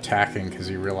start attacking because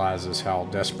he realizes how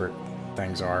desperate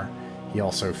things are. He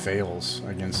also fails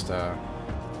against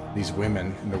these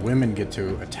women. And the women get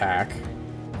to attack.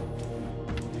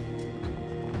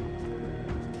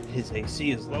 His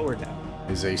AC is lower now.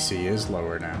 His AC is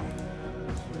lower now.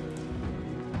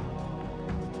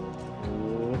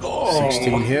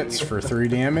 16 hits for 3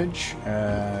 damage.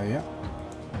 Yeah.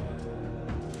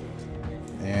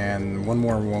 And one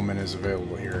more woman is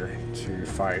available here to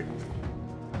fight.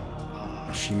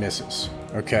 She misses.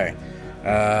 Okay.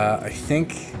 I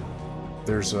think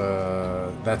there's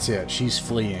a... That's it. She's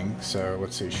fleeing. So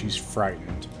let's see. She's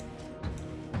frightened.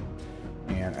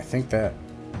 And I think that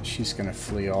she's going to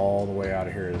flee all the way out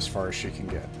of here as far as she can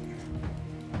get.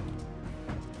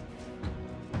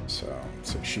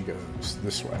 So she goes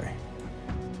this way.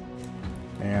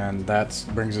 And that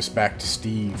brings us back to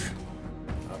Steve.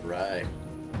 All right.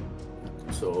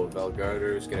 So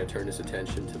Valgarder is going to turn his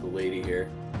attention to the lady here.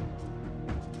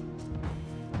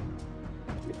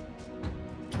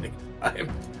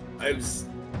 I'm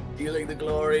stealing the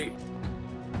glory.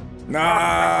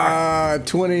 Ah,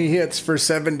 20 hits for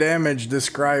 7 damage.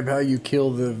 Describe how you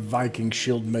kill the Viking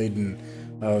shield maiden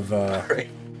of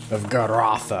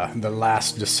Garotha, the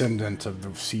last descendant of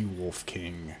the Sea Wolf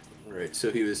King. Right,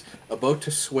 so he was about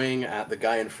to swing at the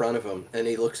guy in front of him, and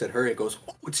he looks at her and goes,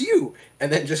 "Oh, it's you!"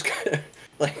 And then just kind of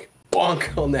like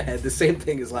bonk on the head. The same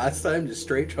thing as last time, just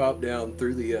straight chop down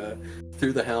through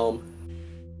the helm.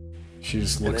 She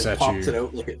just and looks then at pops you. it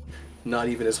out like not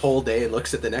even his whole day, and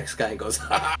looks at the next guy and goes,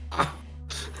 ha ha.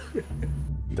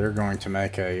 They're going to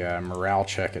make a morale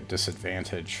check at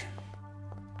disadvantage.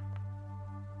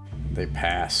 They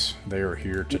pass. They are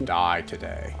here to die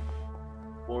today.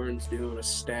 Warren's doing a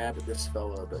stab at this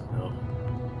fella, but no.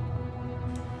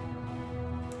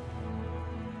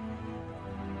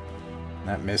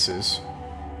 That misses.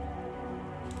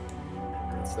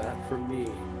 That's that for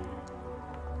me.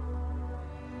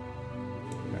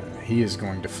 He is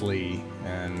going to flee,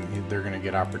 and they're going to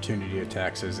get opportunity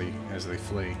attacks as they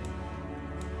flee.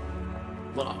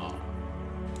 Ah.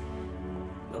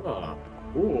 Ah.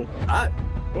 Ooh,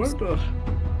 what the?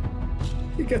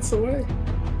 He gets away.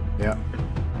 Yeah.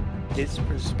 His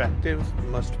perspective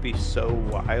must be so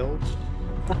wild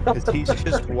because he's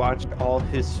just watched all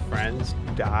his friends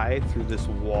die through this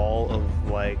wall of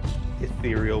like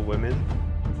ethereal women.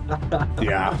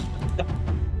 Yeah.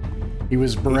 He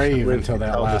was brave until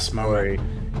that last moment.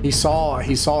 He saw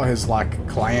his like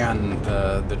clan,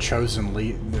 the chosen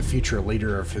the future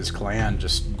leader of his clan,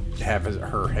 just have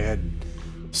her head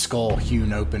skull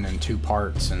hewn open in 2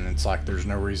 parts, and it's like there's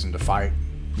no reason to fight.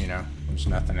 You know, there's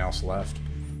nothing else left.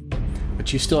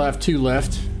 But you still have 2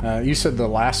 left. You said the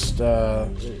last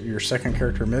your second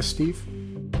character missed, Steve.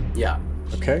 Yeah.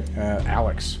 Okay,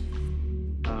 Alex.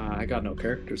 I got no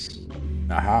characters.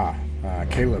 Aha,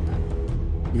 Caleb.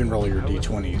 You can roll your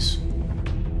d20s.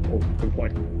 Oh, good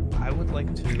point. I would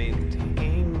like to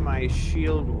maintain my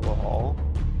shield wall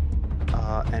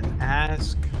and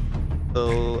ask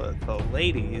the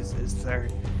ladies, is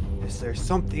there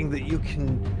something that you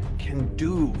can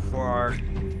do for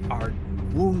our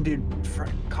wounded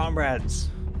comrades?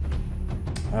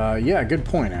 Yeah, good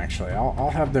point, actually. I'll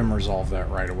have them resolve that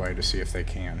right away to see if they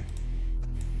can.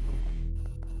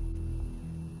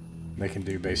 They can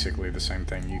do basically the same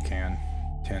thing you can.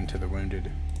 Tend to the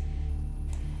wounded.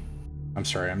 I'm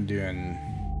sorry, I'm doing...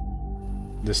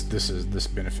 This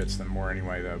benefits them more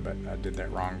anyway, though, but I did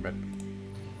that wrong, but...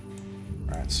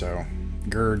 Alright, so...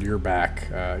 Gerd, you're back.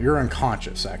 You're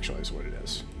unconscious, actually, is what it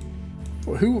is.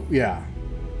 Well, who... Yeah.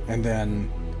 And then...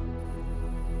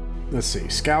 Let's see.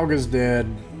 Skalga's dead.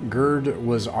 Gerd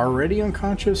was already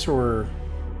unconscious, or...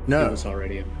 No. He was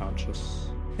already unconscious.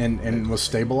 And was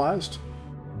stabilized?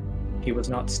 He was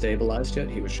not stabilized yet,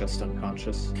 he was just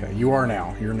unconscious. Okay, you are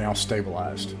now. You're now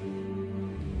stabilized.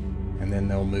 And then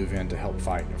they'll move in to help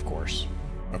fight, of course.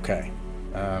 Okay.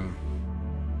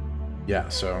 Yeah,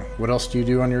 so what else do you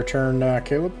do on your turn,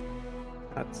 Caleb?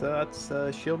 That's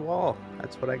shield wall.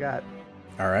 That's what I got.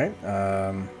 All right.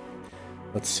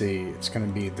 Let's see. It's going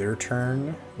to be their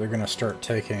turn. They're going to start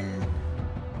taking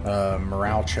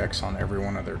morale checks on every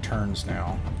one of their turns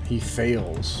now. He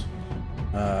fails.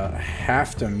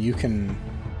 Halfdom, you can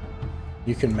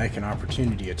make an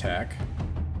opportunity attack.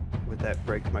 Would that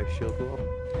break my shield wall?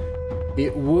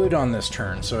 It would on this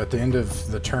turn. So at the end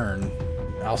of the turn,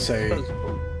 I'll say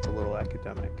It's a little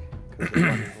academic because we're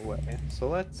running away. So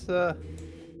let's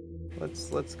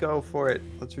go for it.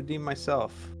 Let's redeem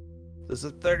myself. There's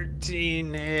a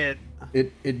 13 hit.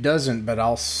 it doesn't, but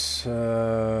I'll.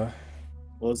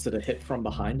 Was it a hit from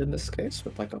behind in this case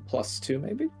with like a +2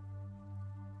 maybe?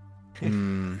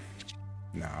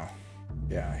 No.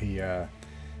 Yeah,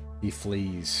 he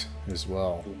flees as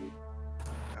well.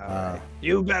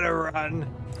 You better run.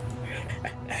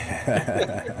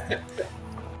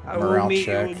 I will Morale meet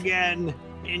check. you again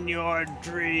in your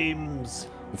dreams.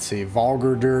 Let's see,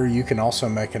 Valgrier, you can also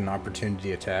make an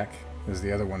opportunity attack as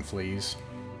the other one flees.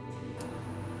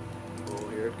 Oh,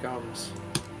 here it comes.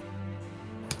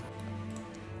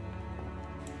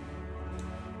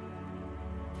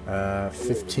 Uh,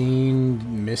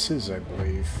 15 misses, I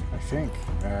believe. I think.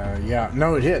 Yeah,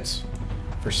 no, it hits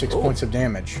for 6 points of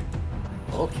damage.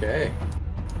 Okay.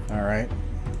 All right.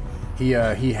 He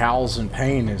howls in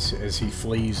pain as he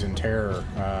flees in terror.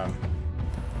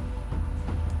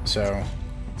 So,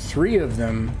 3 of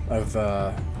them of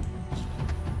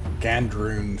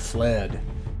Gandrunne fled,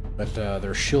 but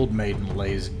their shield maiden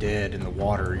lays dead in the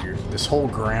water. This whole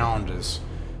ground is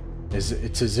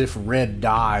it's as if red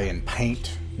dye and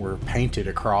paint were painted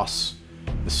across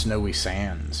the snowy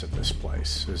sands of this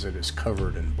place, as it is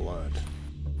covered in blood.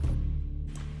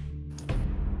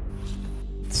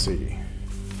 Let's see.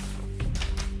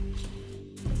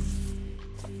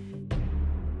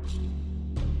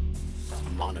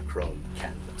 Monochrome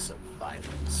canvas of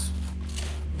violence.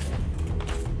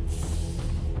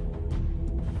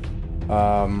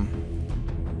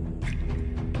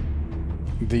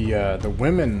 The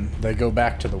women, they go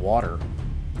back to the water.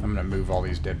 I'm gonna move all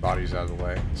these dead bodies out of the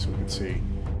way so we can see.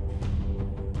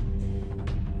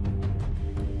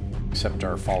 except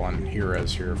our fallen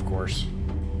heroes here, of course.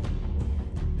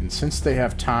 And since they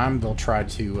have time, they'll try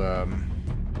to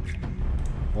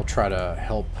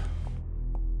help.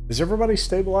 Is everybody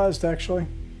stabilized, actually?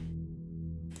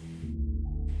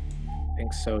 I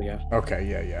think so, yeah. Okay,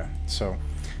 yeah. So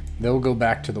they'll go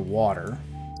back to the water.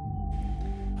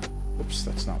 Oops,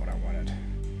 that's not what I wanted.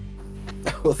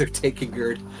 Oh, they're taking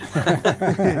Gerd.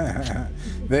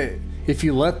 If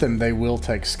you let them, they will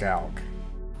take Skalg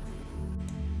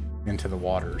into the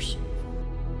waters.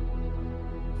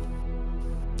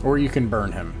 Or you can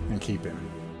burn him and keep him.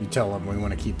 You tell them we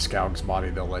want to keep Skalg's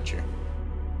body, they'll let you.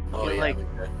 Oh, feel yeah. like-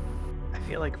 I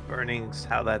feel like burning's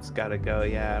how that's gotta go.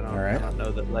 Yeah, I don't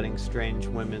know that letting strange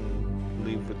women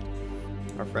leave with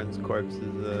our friend's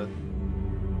corpses.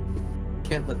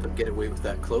 Can't let them get away with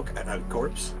that cloak and a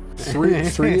corpse. Three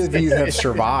of you have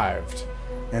survived,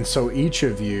 and so each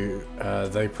of you,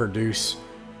 they produce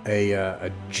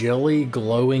a jelly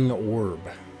glowing orb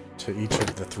to each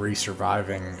of the 3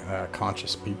 surviving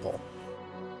conscious people.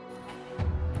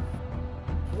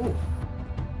 Ooh.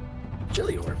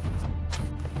 Chili orb.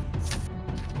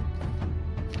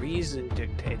 Reason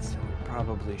dictates that we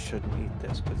probably shouldn't eat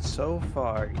this, but so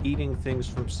far, eating things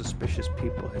from suspicious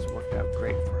people has worked out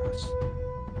great for us.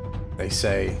 They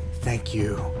say, "Thank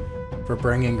you for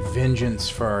bringing vengeance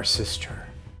for our sister.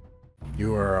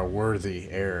 You are a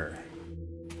worthy heir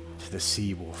to the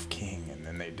Sea Wolf King," and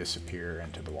then they disappear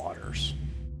into the waters.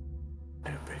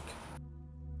 Epic.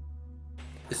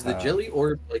 Is the jelly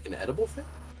orb like an edible thing?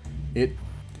 It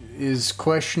is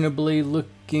questionably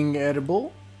looking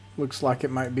edible. Looks like it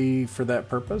might be for that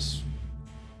purpose.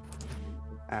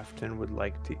 Afton would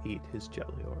like to eat his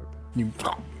jelly orb. You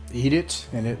eat it,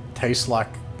 and it tastes like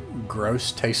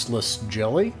gross, tasteless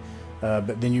jelly.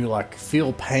 But then you like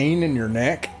feel pain in your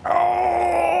neck.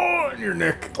 Oh, and your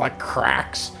neck like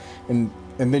cracks, and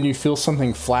then you feel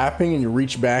something flapping, and you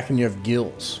reach back, and you have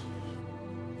gills.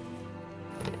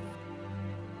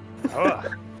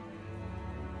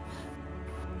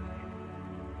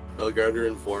 Elgarder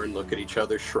and Vorn look at each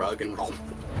other, shrug, and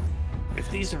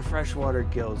If these are freshwater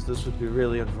gills, this would be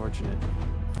really unfortunate.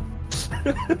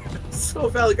 so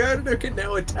Valgardner can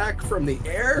now attack from the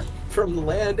air, from the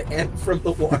land, and from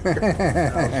the water.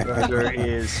 Valgardner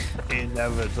is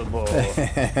inevitable.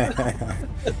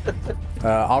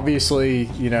 Obviously,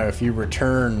 you know, if you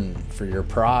return for your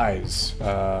prize,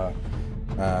 the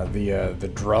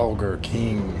Draugr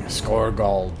King,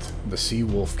 Skorgald, the Sea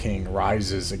Wolf King,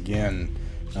 rises again.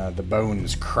 The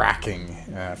bones cracking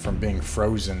from being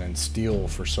frozen in steel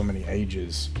for so many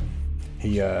ages.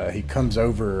 He comes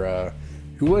over.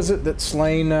 Who was it that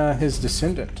slain his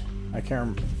descendant? I can't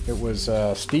remember. It was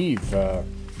Steve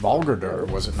Valgardr,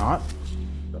 was it not?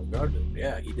 Valgardner,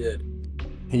 yeah, he did.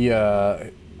 He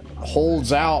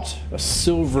holds out a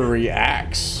silvery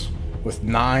axe with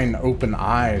 9 open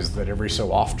eyes that every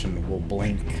so often will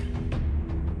blink,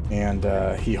 and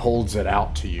he holds it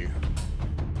out to you.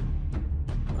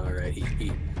 All right,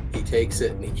 he takes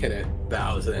it and he kind of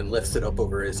bows and then lifts it up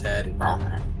over his head. And...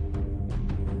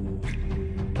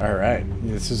 All right,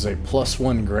 this is a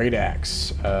 +1 great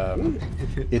axe.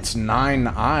 Its 9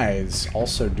 eyes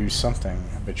also do something,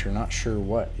 but you're not sure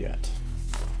what yet.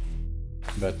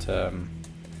 But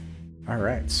all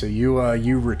right, so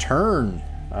you return.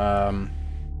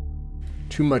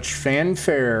 Too much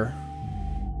fanfare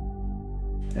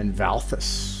in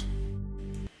Valthis,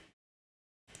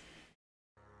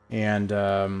 and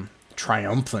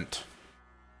triumphant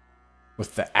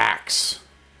with the axe.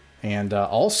 And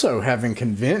also having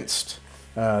convinced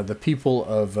the people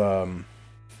of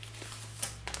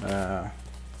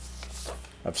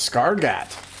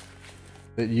Skargat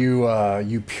that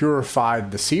you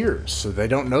purified the seers, so they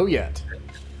don't know yet.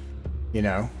 You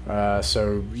know,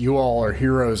 so you all are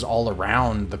heroes all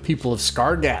around. The people of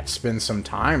Skargat spend some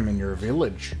time in your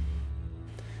village.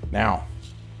 Now,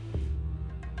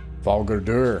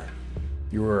 Valgardr,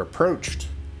 you were approached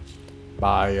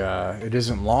by, it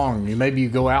isn't long. Maybe you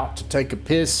go out to take a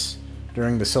piss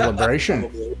during the celebration.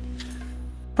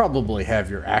 Probably have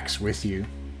your axe with you.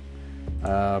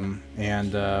 Let's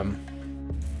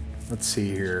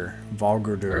see here.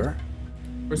 Valgardr.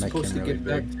 We're supposed to get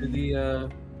back to the,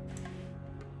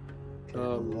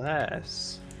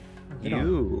 Unless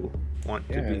you want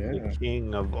to be the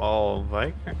king of all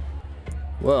Vikings.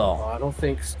 Well, I don't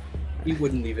think he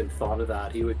wouldn't even thought of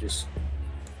that. He would just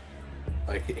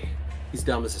like he's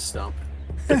dumb as a stump.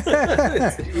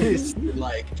 He's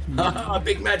like, a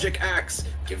big magic axe.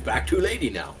 Give back to a lady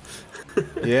now.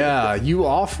 yeah, you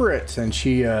offer it, and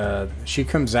she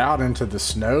comes out into the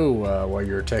snow while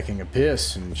you're taking a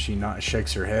piss, and she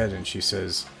shakes her head and she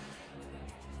says,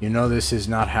 You know this is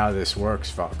not how this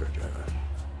works, Varkyrier.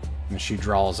 And she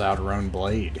draws out her own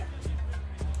blade.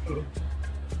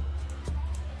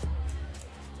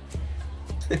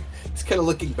 It's kind of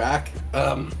looking back.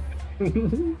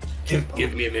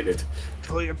 Give me a minute.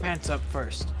 Pull your pants up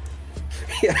first.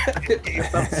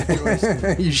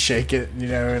 Yeah. You shake it, you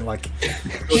know, and like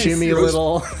shimmy a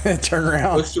little, and turn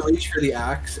around. Goes to reach for the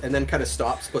axe, and then kind of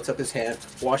stops, puts up his hand,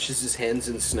 washes his hands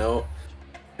in snow,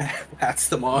 pats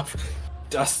them off,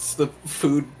 dusts the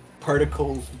food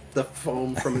particles, the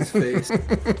foam from his face.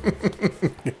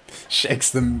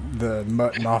 Shakes the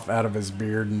mutton off out of his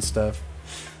beard and stuff.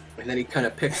 And then he kind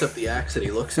of picks up the axe and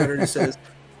he looks at her and says,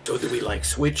 "So do we like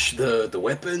switch the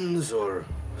weapons or?"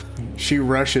 She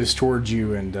rushes towards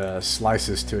you and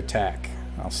slices to attack.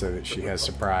 I'll say that she has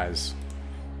surprise.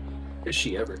 Is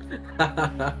she ever?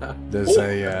 Does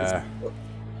a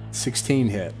 16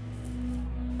 hit?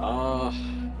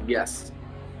 Yes.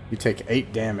 You take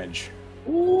 8 damage.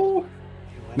 Ooh.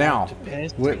 Now,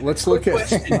 let's look at.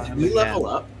 Did we level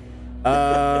up?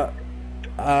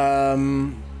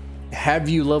 Have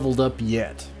you leveled up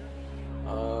yet?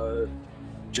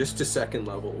 Just to second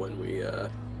level when we.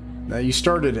 Now you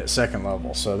started at second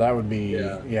level, so that would be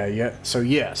yeah. So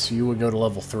yes, you would go to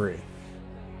level 3,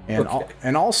 and Okay.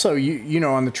 and also you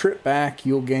know on the trip back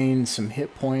you'll gain some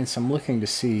hit points. I'm looking to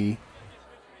see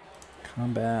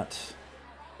combat.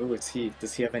 Oh,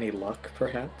 does he have any luck,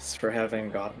 perhaps, for having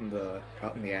gotten the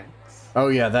axe? Oh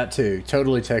yeah, that too.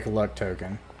 Totally take a luck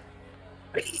token.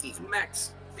 Hey,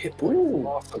 max hit point.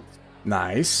 Awesome.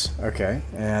 Nice. Okay,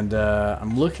 and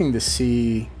I'm looking to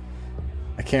see.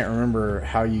 I can't remember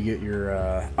how you get your.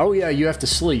 Oh yeah, you have to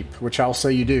sleep, which I'll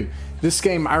say you do. This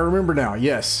game, I remember now.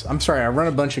 Yes, I'm sorry, I run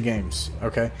a bunch of games.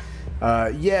 Okay.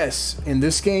 Yes, in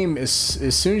this game, as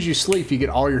soon as you sleep, you get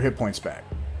all your hit points back.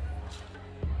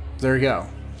 There you go.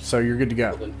 So you're good to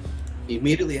go. He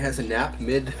immediately has a nap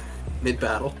mid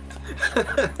battle.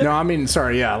 No, I mean,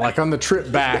 sorry, yeah, like on the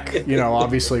trip back, you know,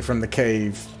 obviously from the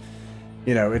cave,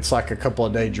 you know, it's like a couple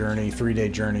of day journey, 3-day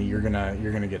journey. You're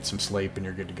gonna get some sleep and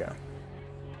you're good to go.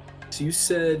 So you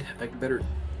said I better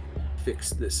fix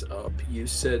this up. You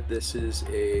said this is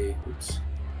a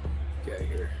get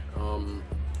here. A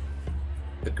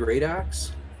great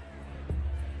axe.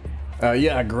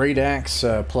 Yeah, a great axe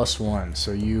 +1.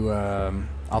 So you,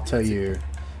 I'll tell you,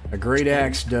 a great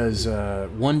axe does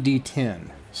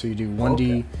 1d10. So you do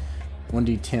 1d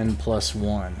 1d10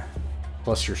 +1,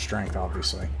 plus your strength,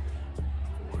 obviously.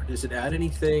 Or does it add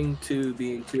anything to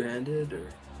being two-handed, or?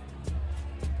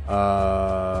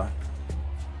 I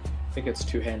think it's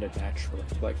two-handed naturally.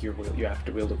 Like you have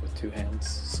to wield it with 2 hands.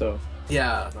 So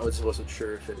Yeah, I wasn't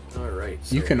sure if it. All right.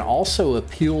 So. You can also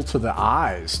appeal to the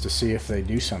eyes to see if they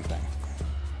do something.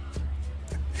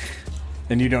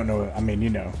 And you don't know. I mean, you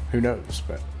know, who knows?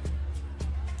 But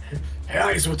Hey,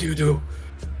 eyes, what do you do?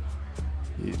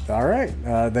 all right,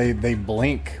 they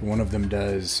blink. One of them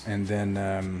does, and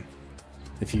then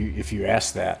if you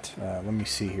ask that, let me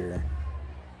see here.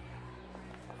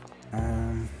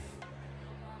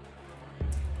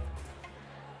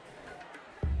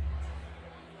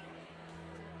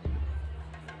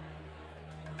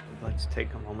 Let's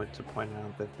take a moment to point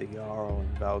out that the Jarl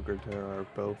and Valgrider are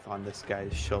both on this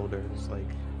guy's shoulders, like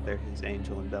they're his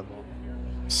angel and devil.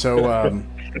 So,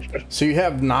 so you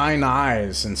have 9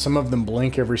 eyes, and some of them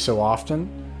blink every so often.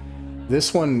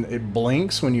 This one, it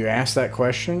blinks when you ask that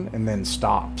question, and then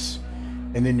stops.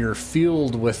 And then you're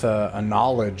filled with a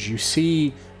knowledge. You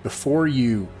see before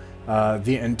you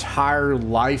the entire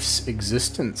life's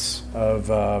existence of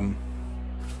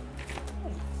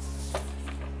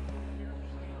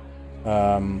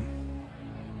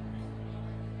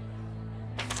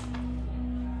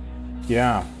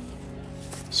yeah.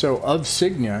 So of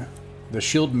Signa, the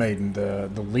Shield Maiden,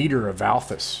 the leader of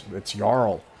Valthis, it's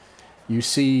Jarl, you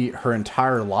see her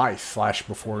entire life flash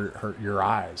before your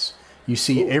eyes. You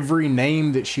see every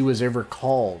name that she was ever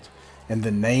called, and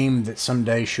the name that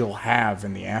someday she'll have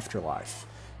in the afterlife.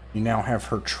 You now have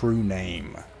her true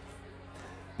name.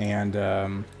 And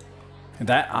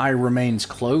that eye remains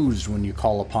closed when you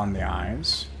call upon the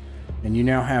eyes, and you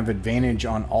now have advantage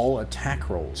on all attack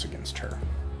rolls against her.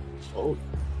 Oh.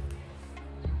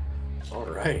 All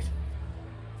right.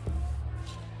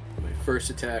 My first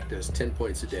attack does 10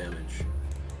 points of damage.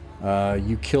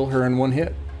 You kill her in 1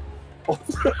 hit. Oh,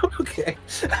 okay.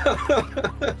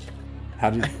 How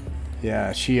did?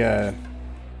 Yeah, she. Yeah.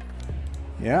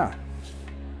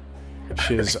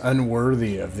 She is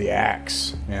unworthy of the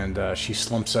axe, and she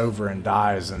slumps over and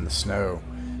dies in the snow.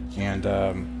 And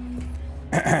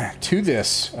to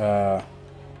this, I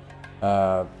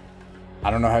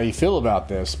don't know how you feel about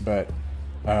this, but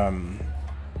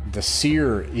the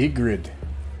seer Ygritte,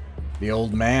 the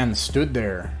old man, stood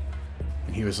there,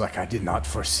 and he was like, I did not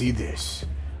foresee this.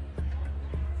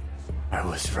 I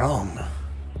was wrong.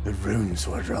 The runes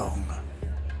were wrong.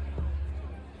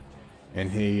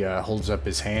 And he holds up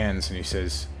his hands and he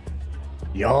says,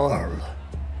 Jarl,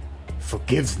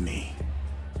 forgive me.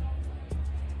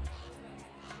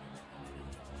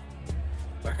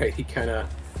 Alright, he kind of...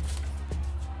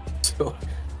 So,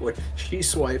 when she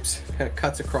swipes, kind of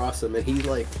cuts across him, and he,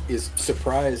 like, is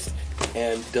surprised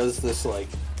and does this, like,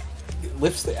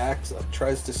 lifts the axe up,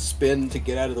 tries to spin to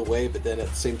get out of the way, but then at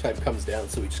the same time comes down,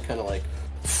 so he just kind of, like,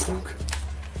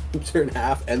 flips her in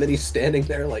half, and then he's standing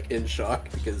there, like, in shock,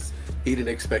 because he didn't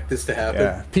expect this to happen.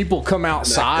 Yeah. People come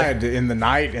outside in the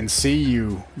night and see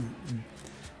you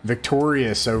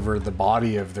victorious over the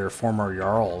body of their former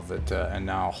Jarl that and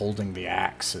now holding the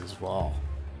axe as well.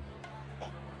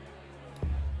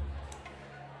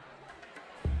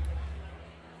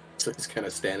 So he's kind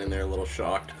of standing there a little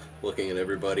shocked, looking at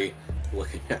everybody,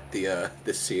 looking at the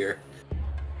seer.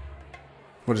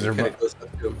 What is everybody? Kind of goes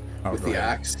up to him with the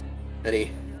axe, and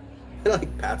he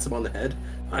like pats him on the head.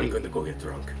 I'm going to go get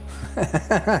drunk.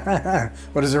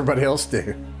 What does everybody else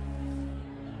do?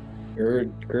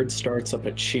 Gerd starts up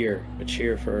a cheer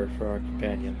for our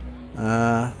companion.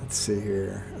 Let's see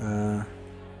here.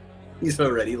 He's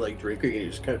already like drinking, and he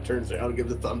just kind of turns around and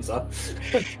gives a thumbs up.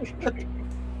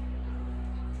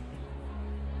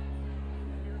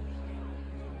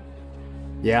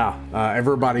 Yeah,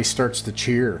 everybody starts to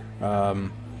cheer,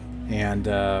 and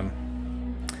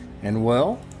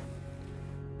well,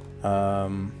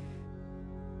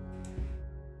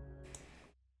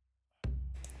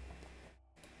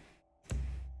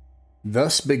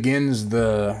 thus begins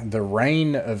the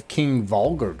reign of King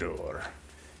Valgerdor,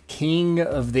 King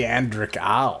of the Andric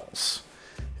Isles,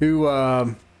 who,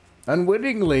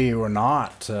 unwittingly or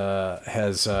not,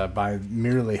 has, by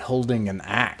merely holding an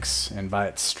axe and by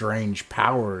its strange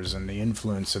powers and the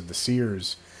influence of the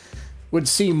seers, would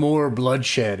see more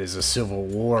bloodshed as a civil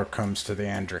war comes to the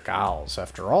Andric Isles.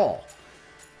 After all,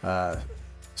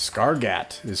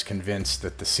 Skargat is convinced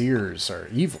that the seers are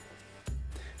evil.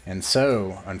 And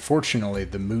so, unfortunately,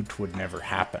 the moot would never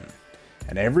happen.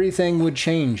 And everything would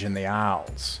change in the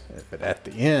Isles. But at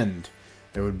the end,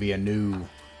 there would be a new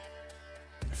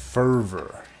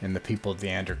fervor in the people of the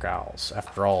Andric Isles.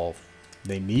 After all,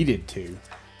 they needed to.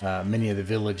 Many of the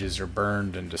villages are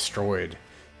burned and destroyed.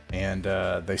 And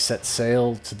they set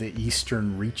sail to the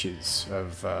eastern reaches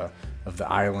of the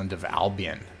island of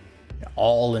Albion.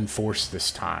 All in force this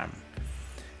time.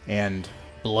 And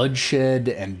bloodshed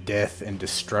and death and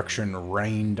destruction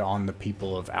reigned on the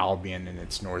people of Albion in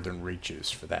its northern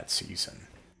reaches for that season.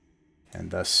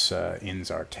 And thus ends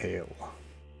our tale.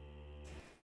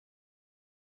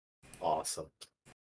 Awesome.